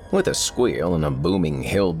 With a squeal and a booming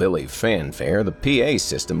hillbilly fanfare, the PA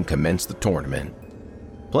system commenced the tournament.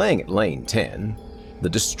 Playing at lane 10, the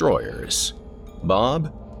Destroyers,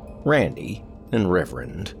 Bob, Randy, and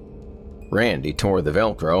Reverend. Randy tore the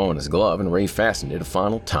Velcro on his glove and refastened it a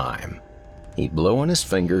final time. He blew on his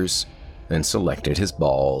fingers and selected his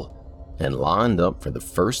ball and lined up for the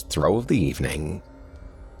first throw of the evening.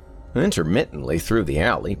 Intermittently through the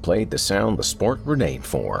alley played the sound the sport were named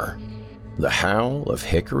for, the howl of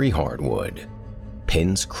hickory hardwood.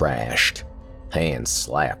 pins crashed. Hands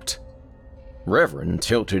slapped. Reverend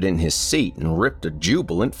tilted in his seat and ripped a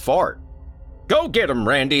jubilant fart. "Go get him,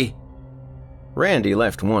 Randy!" Randy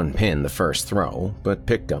left one pin the first throw, but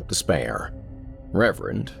picked up the spare.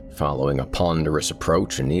 Reverend, following a ponderous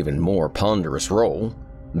approach and even more ponderous roll,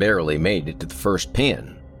 barely made it to the first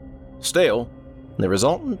pin. Still, the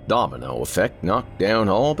resultant domino effect knocked down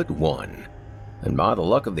all but one, and by the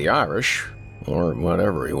luck of the Irish, or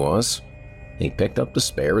whatever he was, he picked up the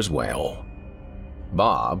spare as well.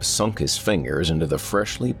 Bob sunk his fingers into the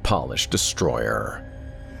freshly polished destroyer.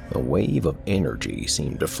 A wave of energy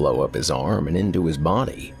seemed to flow up his arm and into his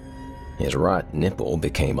body. His right nipple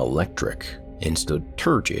became electric and stood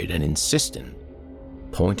turgid and insistent,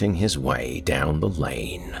 pointing his way down the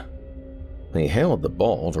lane. He held the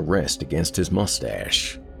ball to rest against his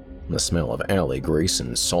mustache, the smell of alley grease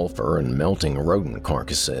and sulfur and melting rodent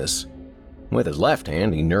carcasses. With his left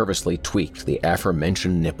hand, he nervously tweaked the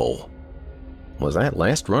aforementioned nipple. Was that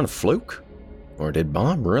last run a fluke? Or did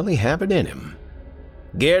Bob really have it in him?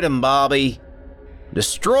 "Get him, Bobby!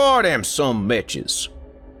 Destroy them sumbitches!"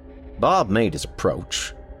 Bob made his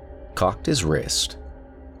approach, cocked his wrist,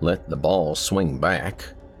 let the ball swing back,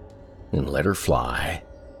 and let her fly.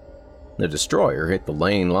 The destroyer hit the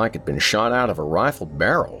lane like it'd been shot out of a rifled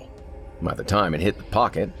barrel. By the time it hit the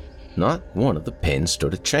pocket, not one of the pins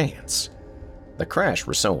stood a chance. The crash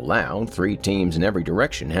was so loud, 3 teams in every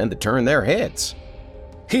direction had to turn their heads.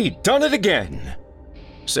 "He done it again,"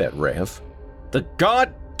 said Rev. "The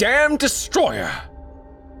goddamn destroyer!"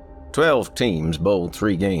 12 teams bowled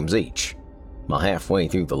 3 games each. By halfway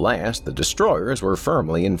through the last, the destroyers were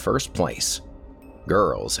firmly in first place.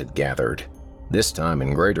 Girls had gathered, this time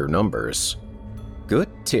in greater numbers. Good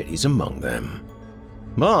titties among them.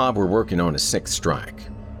 Bob were working on his 6th strike.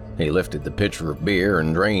 He lifted the pitcher of beer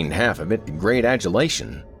and drained half of it to great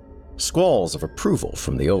adulation. Squalls of approval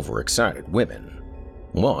from the overexcited women.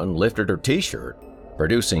 One lifted her t-shirt,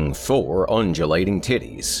 producing 4 undulating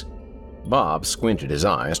titties. Bob squinted his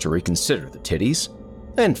eyes to reconsider the titties,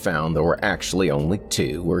 and found there were actually only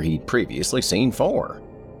 2 where he'd previously seen 4.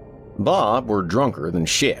 Bob were drunker than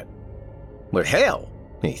shit. But hell,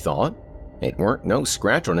 he thought, it weren't no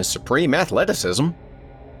scratch on his supreme athleticism.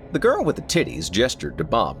 The girl with the titties gestured to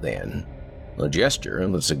Bob then, a gesture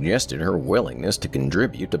that suggested her willingness to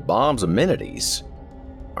contribute to Bob's amenities.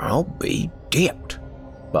 "I'll be dipped,"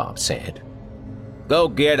 Bob said. "Go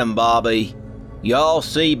get him, Bobby. Y'all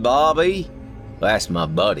see Bobby? That's my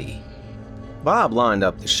buddy." Bob lined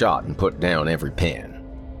up the shot and put down every pin.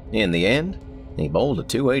 In the end, he bowled a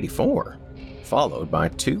 284, followed by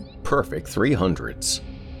 2 perfect 300s.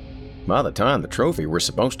 By the time the trophy was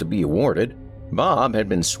supposed to be awarded, Bob had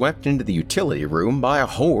been swept into the utility room by a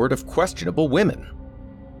horde of questionable women.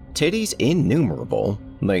 Titties innumerable,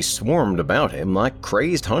 they swarmed about him like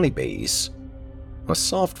crazed honeybees. A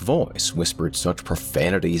soft voice whispered such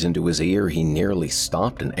profanities into his ear he nearly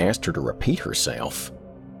stopped and asked her to repeat herself.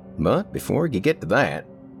 But before he could get to that,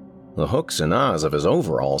 the hooks and eyes of his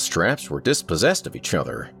overall straps were dispossessed of each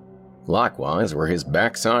other. Likewise were his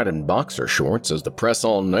backside and boxer shorts as the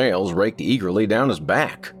press-on nails raked eagerly down his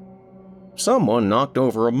back. Someone knocked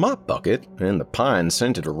over a mop bucket, and the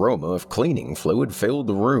pine-scented aroma of cleaning fluid filled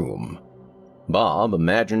the room. Bob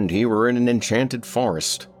imagined he were in an enchanted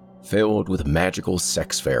forest, filled with magical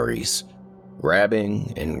sex fairies,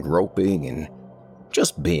 grabbing and groping and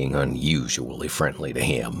just being unusually friendly to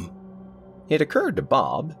him. It occurred to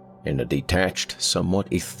Bob, in a detached, somewhat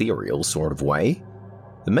ethereal sort of way,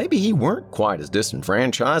 that maybe he weren't quite as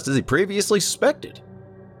disenfranchised as he previously suspected.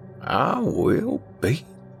 "I will be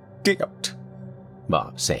dipped,"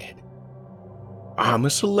 Bob said. "I'm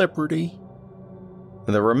a celebrity."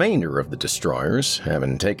 The remainder of the destroyers,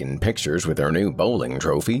 having taken pictures with their new bowling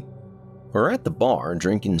trophy, were at the bar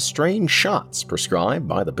drinking strange shots prescribed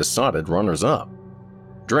by the besotted runners-up.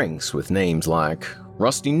 Drinks with names like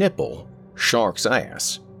Rusty Nipple, Shark's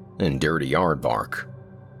Ass, and Dirty Aardvark.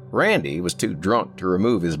 Randy was too drunk to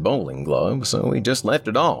remove his bowling glove, so he just left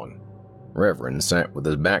it on. Reverend sat with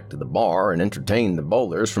his back to the bar and entertained the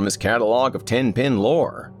bowlers from his catalog of 10-pin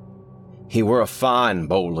lore. He were a fine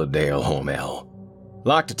bowler, Dale Hormel.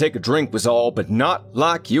 Like to take a drink was all, but not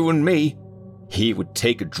like you and me. He would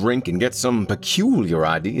take a drink and get some peculiar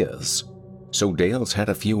ideas. So Dale's had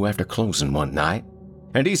a few after closing one night,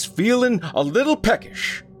 and he's feeling a little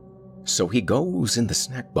peckish. So he goes in the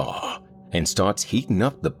snack bar and starts heating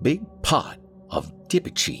up the big pot of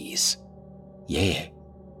dippy cheese. Yeah,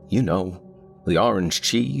 you know, the orange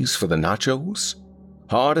cheese for the nachos.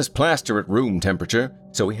 Hard as plaster at room temperature,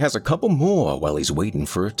 so he has a couple more while he's waiting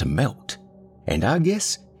for it to melt. And I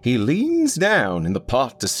guess he leans down in the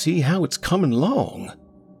pot to see how it's coming along.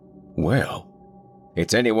 Well,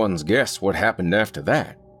 it's anyone's guess what happened after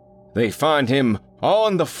that. They find him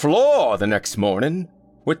on the floor the next morning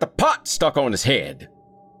with the pot stuck on his head.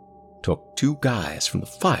 Took 2 guys from the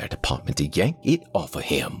fire department to yank it off of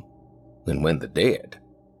him. And when they're dead,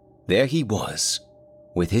 there he was,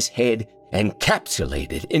 with his head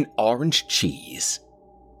encapsulated in orange cheese.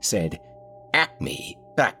 Said Acme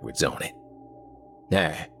backwards on it.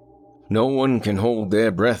 Nah, no one can hold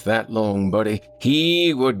their breath that long, buddy.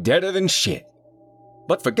 He were deader than shit.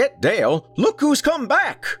 But forget Dale, look who's come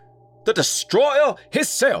back! The Destroyer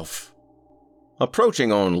hisself!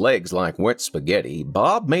 Approaching on legs like wet spaghetti,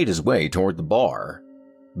 Bob made his way toward the bar.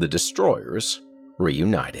 The Destroyers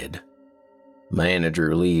reunited.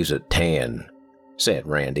 Manager leaves at 10, said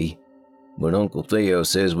Randy. But Uncle Theo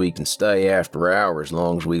says we can stay after hours as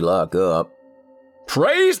long as we lock up.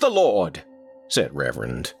 Praise the Lord, said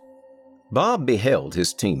Reverend. Bob beheld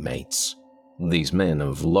his teammates, these men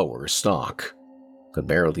of lower stock. Could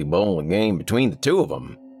barely bowl a game between the 2 of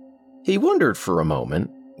them. He wondered for a moment,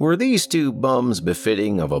 were these 2 bums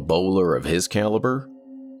befitting of a bowler of his caliber?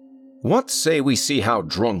 What say we see how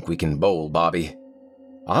drunk we can bowl, Bobby?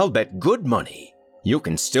 I'll bet good money you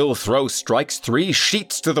can still throw strikes 3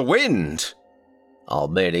 sheets to the wind. I'll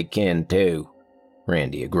bet he can too,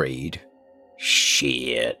 Randy agreed.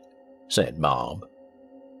 Shit, said Bob.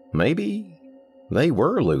 Maybe they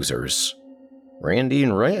were losers, Randy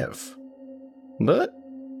and Rev. But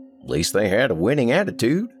at least they had a winning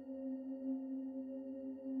attitude.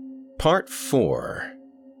 Part 4.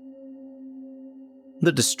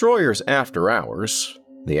 The Destroyers after hours,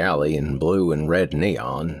 the alley in blue and red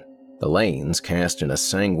neon, the lanes cast in a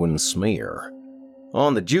sanguine smear.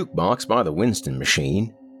 On the jukebox by the Winston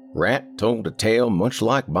machine, Rat told a tale much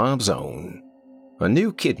like Bob's own. A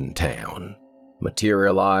new kid in town,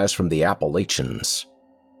 materialized from the Appalachians,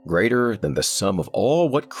 greater than the sum of all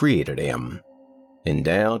what created him,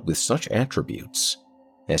 endowed with such attributes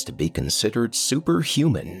as to be considered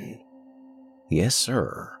superhuman. Yes,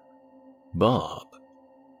 sir. Bob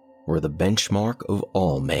were the benchmark of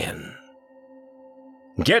all men.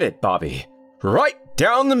 Get it, Bobby. Right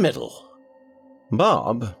down the middle.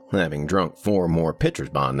 Bob, having drunk 4 more pitchers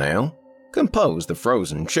by now, composed the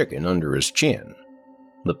frozen chicken under his chin.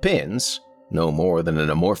 The pins, no more than an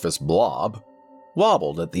amorphous blob,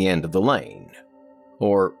 wobbled at the end of the lane.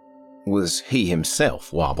 Or was he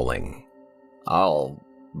himself wobbling? I'll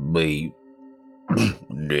be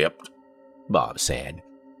dipped, Bob said.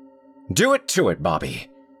 Do it to it, Bobby.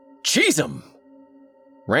 Cheese 'em!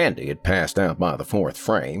 Randy had passed out by the 4th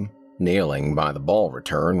frame, kneeling by the ball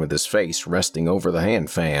return with his face resting over the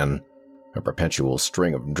hand fan. A perpetual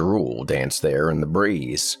string of drool danced there in the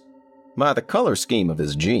breeze. By the color scheme of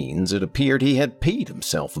his jeans, it appeared he had peed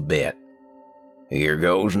himself a bit. Here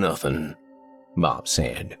goes nothing, Bob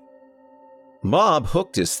said. Bob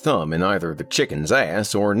hooked his thumb in either the chicken's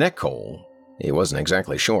ass or neck hole. He wasn't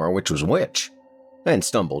exactly sure which was which, and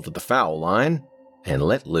stumbled to the foul line and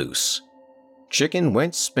let loose. Chicken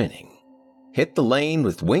went spinning, hit the lane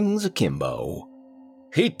with wings akimbo.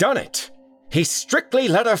 He done it! He strictly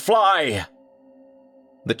let her fly!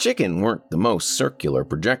 The chicken weren't the most circular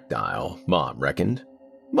projectile, Bob reckoned,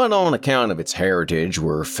 but on account of its heritage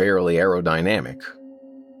were fairly aerodynamic.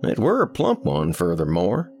 It were a plump one,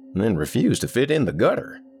 furthermore, and refused to fit in the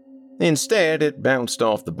gutter. Instead, it bounced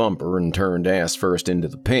off the bumper and turned ass first into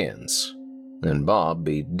the pins. And Bob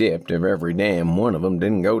be dipped if every damn one of them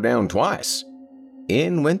didn't go down twice.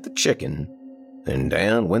 In went the chicken, and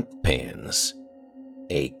down went the pins.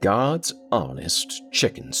 A God's honest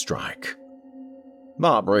chicken strike.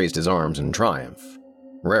 Bob raised his arms in triumph.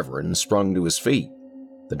 Reverend sprung to his feet.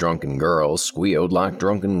 The drunken girls squealed like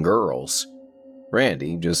drunken girls.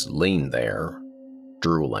 Randy just leaned there,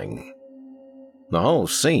 drooling. The whole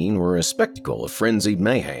scene were a spectacle of frenzied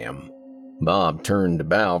mayhem. Bob turned to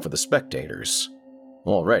bow for the spectators.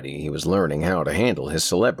 Already he was learning how to handle his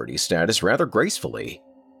celebrity status rather gracefully.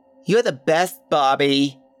 "You're the best,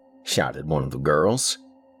 Bobby," shouted one of the girls.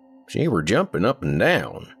 She were jumping up and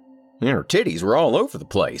down, and her titties were all over the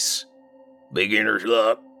place. Beginner's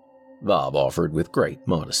luck, Bob offered with great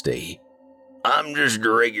modesty. I'm just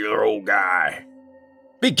a regular old guy.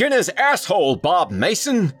 Beginner's asshole, Bob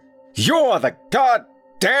Mason! You're the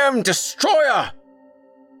goddamn destroyer!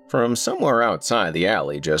 From somewhere outside the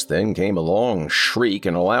alley just then came a long shriek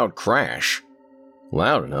and a loud crash.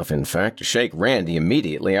 Loud enough, in fact, to shake Randy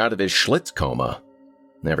immediately out of his Schlitz coma.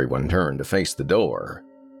 Everyone turned to face the door.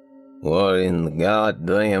 "What in the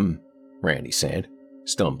goddamn?" Randy said,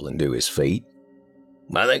 stumbling to his feet.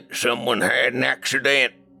 I think someone had an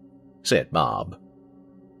accident, said Bob.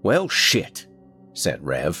 Well, shit, said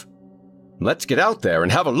Rev. Let's get out there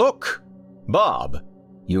and have a look. Bob,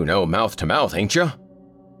 you know mouth to mouth, ain't you?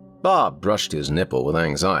 Bob brushed his nipple with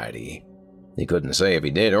anxiety. He couldn't say if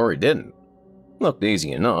he did or he didn't. Looked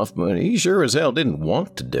easy enough, but he sure as hell didn't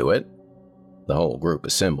want to do it. The whole group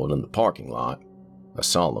assembled in the parking lot, a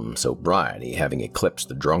solemn sobriety having eclipsed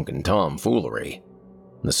the drunken tomfoolery.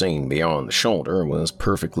 The scene beyond the shoulder was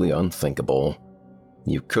perfectly unthinkable.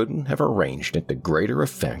 You couldn't have arranged it to greater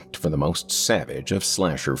effect for the most savage of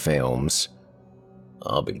slasher films.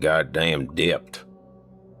 I'll be goddamn dipped.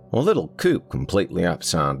 A little coupe completely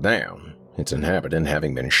upside down, its inhabitant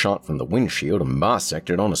having been shot from the windshield and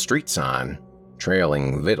bisected on a street sign,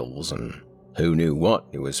 trailing victuals and who knew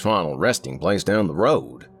what to his final resting place down the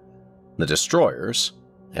road. The destroyers,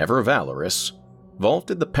 ever valorous,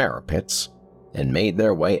 vaulted the parapets and made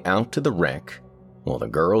their way out to the wreck while the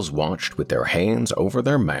girls watched with their hands over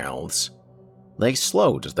their mouths. They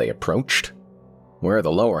slowed as they approached. Where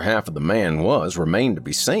the lower half of the man was remained to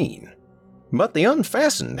be seen, but the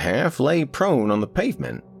unfastened half lay prone on the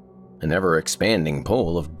pavement, an ever-expanding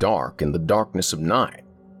pool of dark in the darkness of night.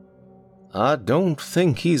 I don't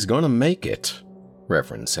think he's gonna make it,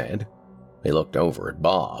 Reverend said. He looked over at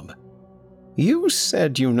Bob. You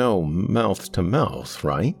said you know mouth to mouth,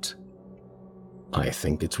 right? I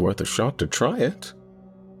think it's worth a shot to try it.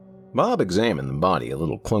 Bob examined the body a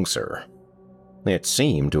little closer. It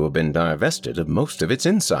seemed to have been divested of most of its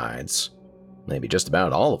insides, maybe just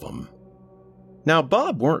about all of them. Now,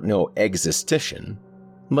 Bob weren't no existician,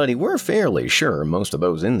 but he were fairly sure most of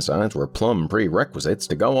those insides were plumb prerequisites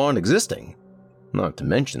to go on existing, not to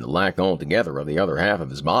mention the lack altogether of the other half of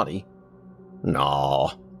his body.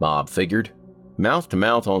 Nah, Bob figured. Mouth to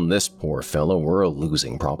mouth on this poor fellow were a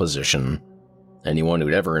losing proposition. Anyone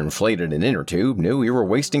who'd ever inflated an inner tube knew you were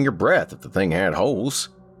wasting your breath if the thing had holes.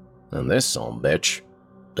 And this sumbitch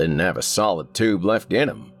didn't have a solid tube left in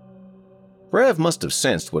him. Rev must have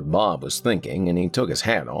sensed what Bob was thinking, and he took his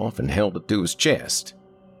hat off and held it to his chest.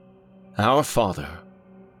 Our Father,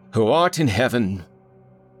 who art in heaven,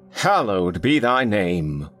 hallowed be thy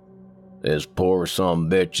name. This poor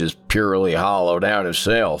sumbitch is purely hollowed out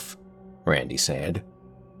himself, Randy said.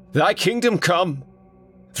 Thy kingdom come,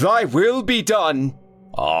 thy will be done.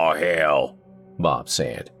 Oh, hell, Bob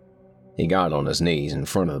said. He got on his knees in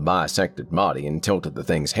front of the bisected body and tilted the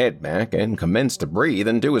thing's head back and commenced to breathe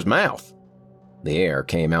into his mouth. The air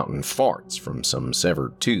came out in farts from some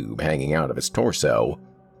severed tube hanging out of its torso.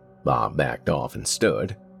 Bob backed off and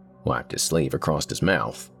stood, wiped his sleeve across his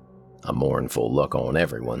mouth, a mournful look on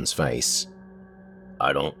everyone's face.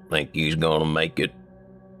 I don't think he's gonna make it,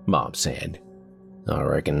 Bob said. I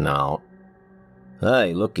reckon not.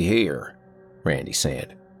 Hey, looky here, Randy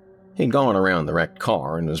said. He'd gone around the wrecked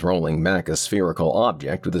car and was rolling back a spherical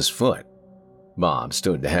object with his foot. Bob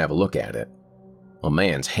stood to have a look at it. A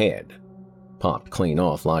man's head, popped clean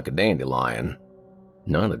off like a dandelion.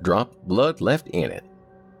 Not a drop of blood left in it.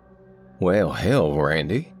 Well, hell,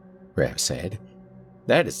 Randy, Rev said.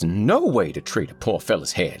 That is no way to treat a poor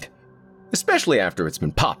fella's head, especially after it's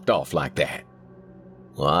been popped off like that.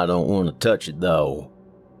 Well, I don't want to touch it, though.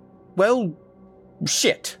 Well,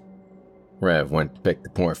 shit. Rev went to pick the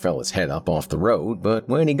poor fella's head up off the road, but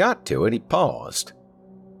when he got to it, he paused.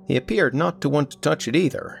 He appeared not to want to touch it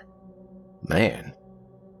either. Man,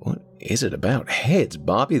 what is it about heads,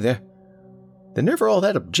 Bobby? They're never all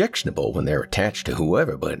that objectionable when they're attached to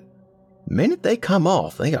whoever, but the minute they come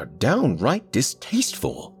off, they are downright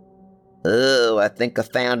distasteful. Oh, I think I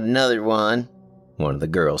found another one, one of the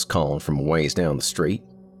girls called from a ways down the street.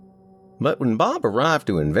 But when Bob arrived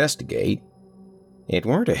to investigate, it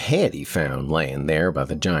weren't a head he found laying there by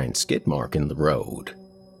the giant skid mark in the road.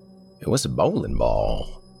 It was a bowling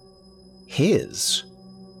ball. His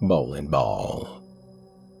bowling ball.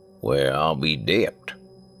 Well, I'll be dipped.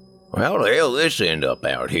 How the hell this end up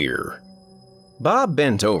out here? Bob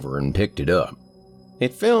bent over and picked it up.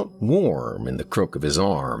 It felt warm in the crook of his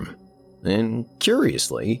arm, and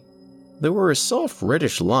curiously, there were a soft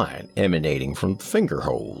reddish light emanating from the finger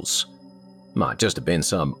holes. Might just have been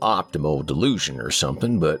some optical delusion or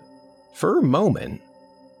something, but for a moment,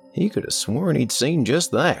 he could have sworn he'd seen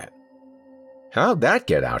just that. How'd that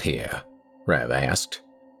get out here? Rev asked.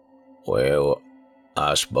 Well,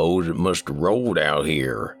 I suppose it must have rolled out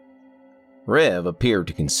here. Rev appeared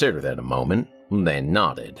to consider that a moment, then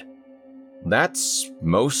nodded. That's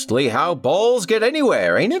mostly how balls get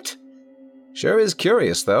anywhere, ain't it? Sure is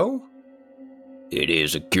curious, though. It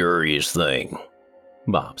is a curious thing,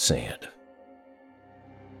 Bob said.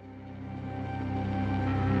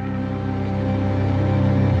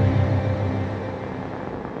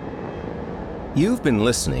 You've been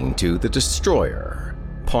listening to The Destroyer,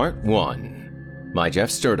 Part 1 by Jeff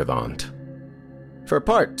Sturdivant. For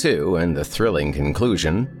Part 2 and the thrilling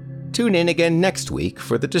conclusion, tune in again next week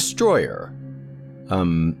for The Destroyer.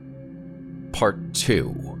 Part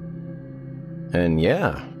 2. And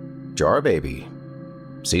yeah, Jar Baby.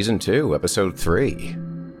 Season 2, Episode 3.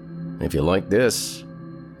 If you like this,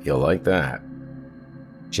 you'll like that.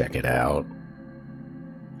 Check it out.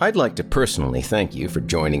 I'd like to personally thank you for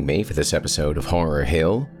joining me for this episode of Horror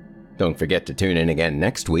Hill. Don't forget to tune in again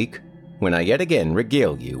next week, when I yet again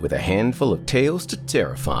regale you with a handful of tales to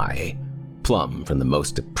terrify, plumb from the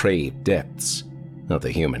most depraved depths of the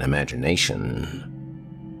human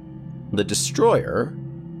imagination. The Destroyer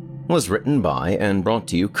was written by and brought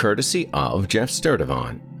to you courtesy of Jeff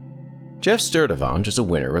Sturdivant. Jeff Sturdivant is a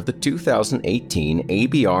winner of the 2018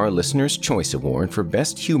 ABR Listener's Choice Award for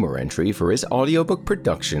Best Humor Entry for his audiobook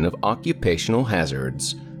production of Occupational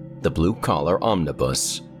Hazards, The Blue Collar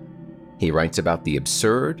Omnibus. He writes about the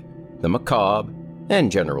absurd, the macabre,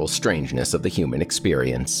 and general strangeness of the human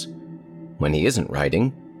experience. When he isn't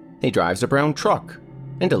writing, he drives a brown truck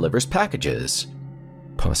and delivers packages,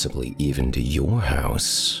 possibly even to your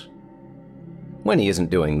house. When he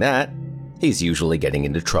isn't doing that, he's usually getting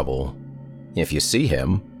into trouble. If you see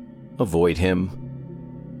him, avoid him,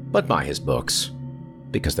 but buy his books,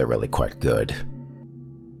 because they're really quite good.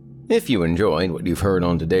 If you enjoyed what you've heard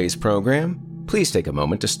on today's program, please take a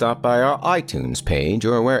moment to stop by our iTunes page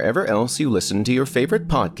or wherever else you listen to your favorite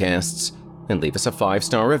podcasts and leave us a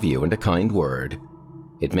 5-star review and a kind word.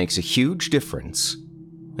 It makes a huge difference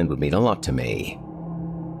and would mean a lot to me.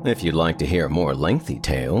 If you'd like to hear more lengthy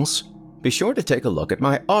tales, be sure to take a look at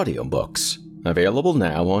my audiobooks, available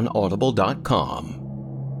now on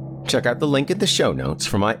audible.com. Check out the link in the show notes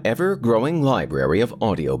for my ever-growing library of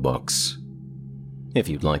audiobooks. If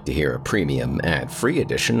you'd like to hear a premium ad-free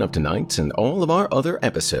edition of tonight's and all of our other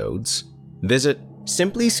episodes, visit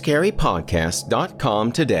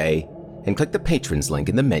simplyscarypodcast.com today and click the patrons link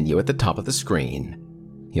in the menu at the top of the screen.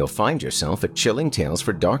 You'll find yourself at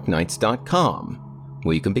chillingtalesfordarknights.com,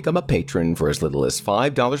 where you can become a patron for as little as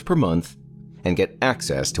 $5 per month and get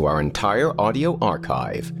access to our entire audio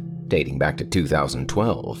archive dating back to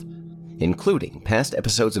 2012, including past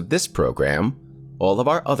episodes of this program, all of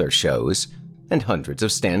our other shows, and hundreds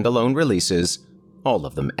of standalone releases, all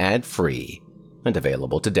of them ad-free and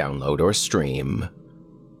available to download or stream.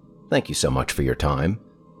 Thank you so much for your time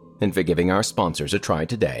and for giving our sponsors a try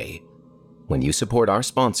today. When you support our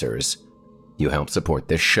sponsors, you help support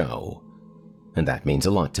this show, and that means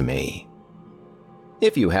a lot to me.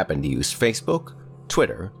 If you happen to use Facebook,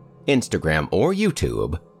 Twitter, Instagram, or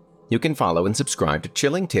YouTube, you can follow and subscribe to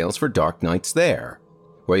Chilling Tales for Dark Nights there,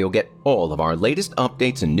 where you'll get all of our latest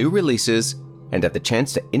updates and new releases and have the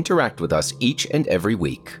chance to interact with us each and every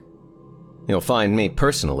week. You'll find me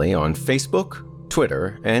personally on Facebook,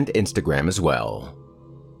 Twitter, and Instagram as well.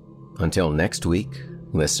 Until next week,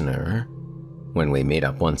 listener, when we meet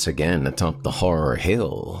up once again atop the Horror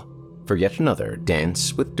Hill for yet another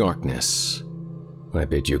Dance with Darkness, I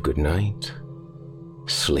bid you good night.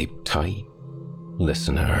 Sleep tight,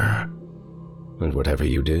 listener. And whatever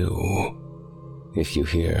you do, if you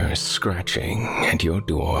hear scratching at your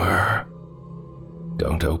door,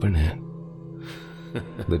 don't open it.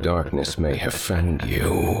 The darkness may have found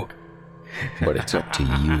you, but it's up to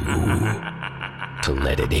you to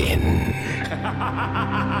let it in.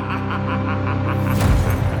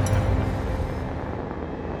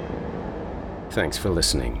 Thanks for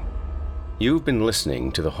listening. You've been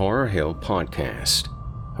listening to the Horror Hill Podcast,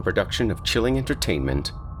 a production of Chilling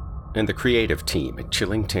Entertainment and the creative team at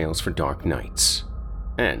Chilling Tales for Dark Nights,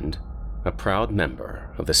 and a proud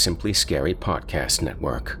member of the Simply Scary Podcast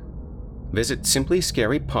Network. Visit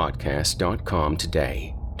simplyscarypodcast.com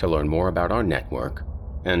today to learn more about our network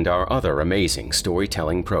and our other amazing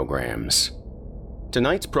storytelling programs.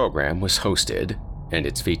 Tonight's program was hosted, and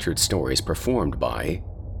its featured stories performed by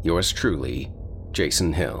yours truly,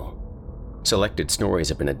 Jason Hill. Selected stories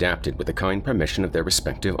have been adapted with the kind permission of their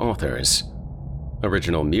respective authors.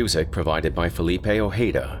 Original music provided by Felipe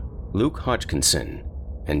Ojeda, Luke Hodgkinson,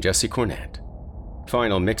 and Jesse Cornett.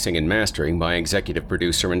 Final mixing and mastering by executive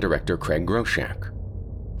producer and director Craig Groshak.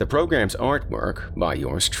 The program's artwork by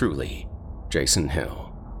yours truly, Jason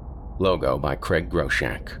Hill. Logo by Craig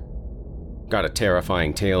Groshak. Got a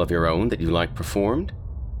terrifying tale of your own that you like performed?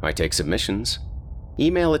 I take submissions.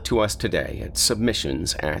 Email it to us today at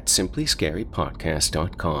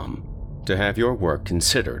submissions@simplyscarypodcast.com to have your work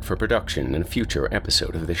considered for production in a future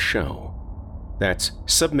episode of this show. That's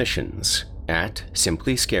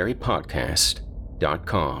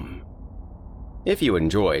submissions@simplyscarypodcast.com. If you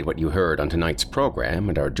enjoyed what you heard on tonight's program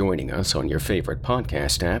and are joining us on your favorite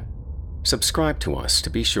podcast app, Subscribe to us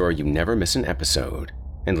to be sure you never miss an episode,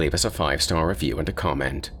 and leave us a 5-star review and a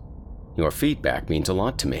comment. Your feedback means a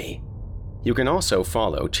lot to me. You can also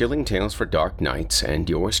follow Chilling Tales for Dark Nights and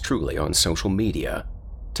yours truly on social media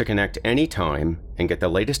to connect anytime and get the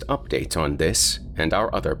latest updates on this and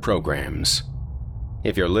our other programs.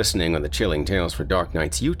 If you're listening on the Chilling Tales for Dark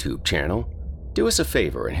Nights YouTube channel, do us a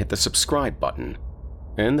favor and hit the subscribe button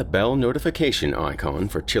and the bell notification icon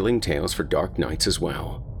for Chilling Tales for Dark Nights as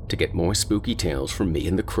well to get more spooky tales from me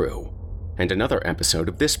and the crew, and another episode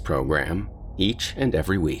of this program each and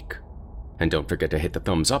every week. And don't forget to hit the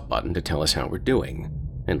thumbs up button to tell us how we're doing,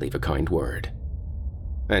 and leave a kind word.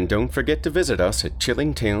 And don't forget to visit us at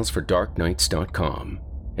chillingtalesfordarknights.com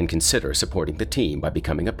and consider supporting the team by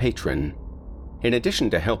becoming a patron. In addition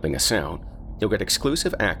to helping us out, you'll get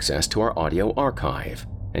exclusive access to our audio archive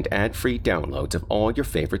and ad-free downloads of all your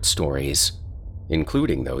favorite stories,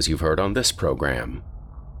 including those you've heard on this program.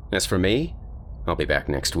 As for me, I'll be back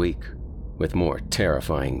next week with more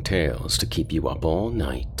terrifying tales to keep you up all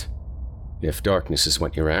night. If darkness is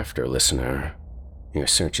what you're after, listener, your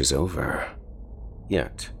search is over.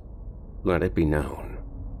 Yet, let it be known,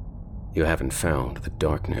 you haven't found the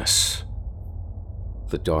darkness.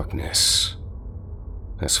 The darkness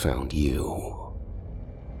has found you.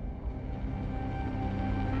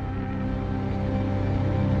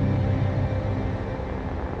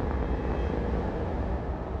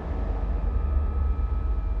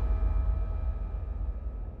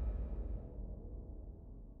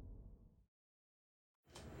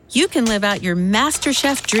 You can live out your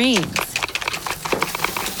MasterChef dreams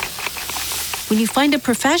when you find a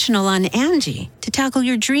professional on Angie to tackle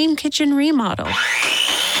your dream kitchen remodel.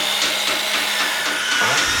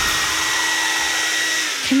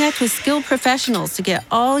 Connect with skilled professionals to get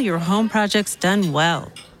all your home projects done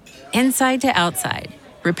well. Inside to outside,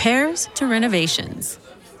 repairs to renovations.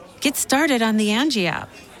 Get started on the Angie app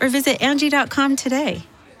or visit Angie.com today.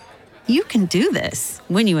 You can do this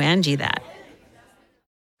when you Angie that.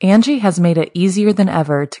 Angie has made it easier than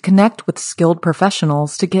ever to connect with skilled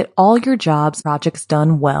professionals to get all your jobs projects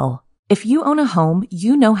done well. If you own a home,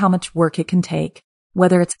 you know how much work it can take,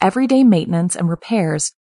 whether it's everyday maintenance and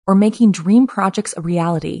repairs or making dream projects a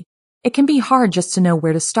reality. It can be hard just to know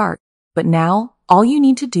where to start, but now all you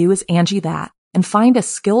need to do is Angie that and find a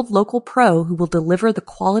skilled local pro who will deliver the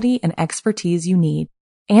quality and expertise you need.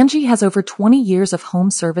 Angie has over 20 years of home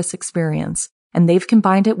service experience, and they've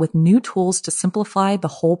combined it with new tools to simplify the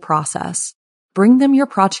whole process. Bring them your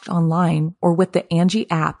project online or with the Angie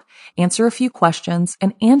app, answer a few questions,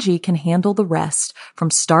 and Angie can handle the rest from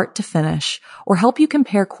start to finish, or help you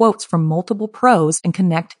compare quotes from multiple pros and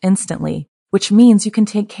connect instantly, which means you can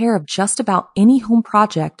take care of just about any home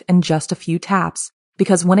project in just a few taps.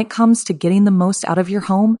 Because when it comes to getting the most out of your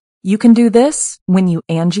home, you can do this when you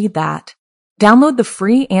Angie that. Download the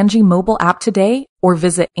free Angie mobile app today or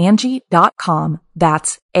visit Angie.com.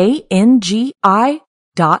 That's ANGI.com.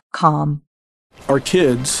 Our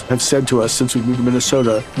kids have said to us since we moved to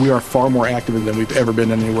Minnesota, we are far more active than we've ever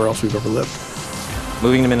been anywhere else we've ever lived.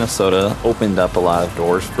 Moving to Minnesota opened up a lot of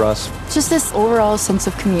doors for us. Just this overall sense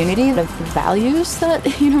of community, of values that,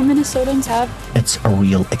 Minnesotans have. It's a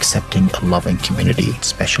real accepting, loving community,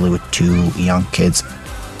 especially with 2 young kids.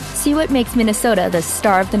 See what makes Minnesota the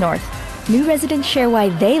star of the North. New residents share why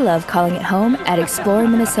they love calling it home at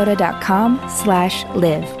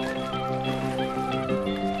exploreminnesota.com/live.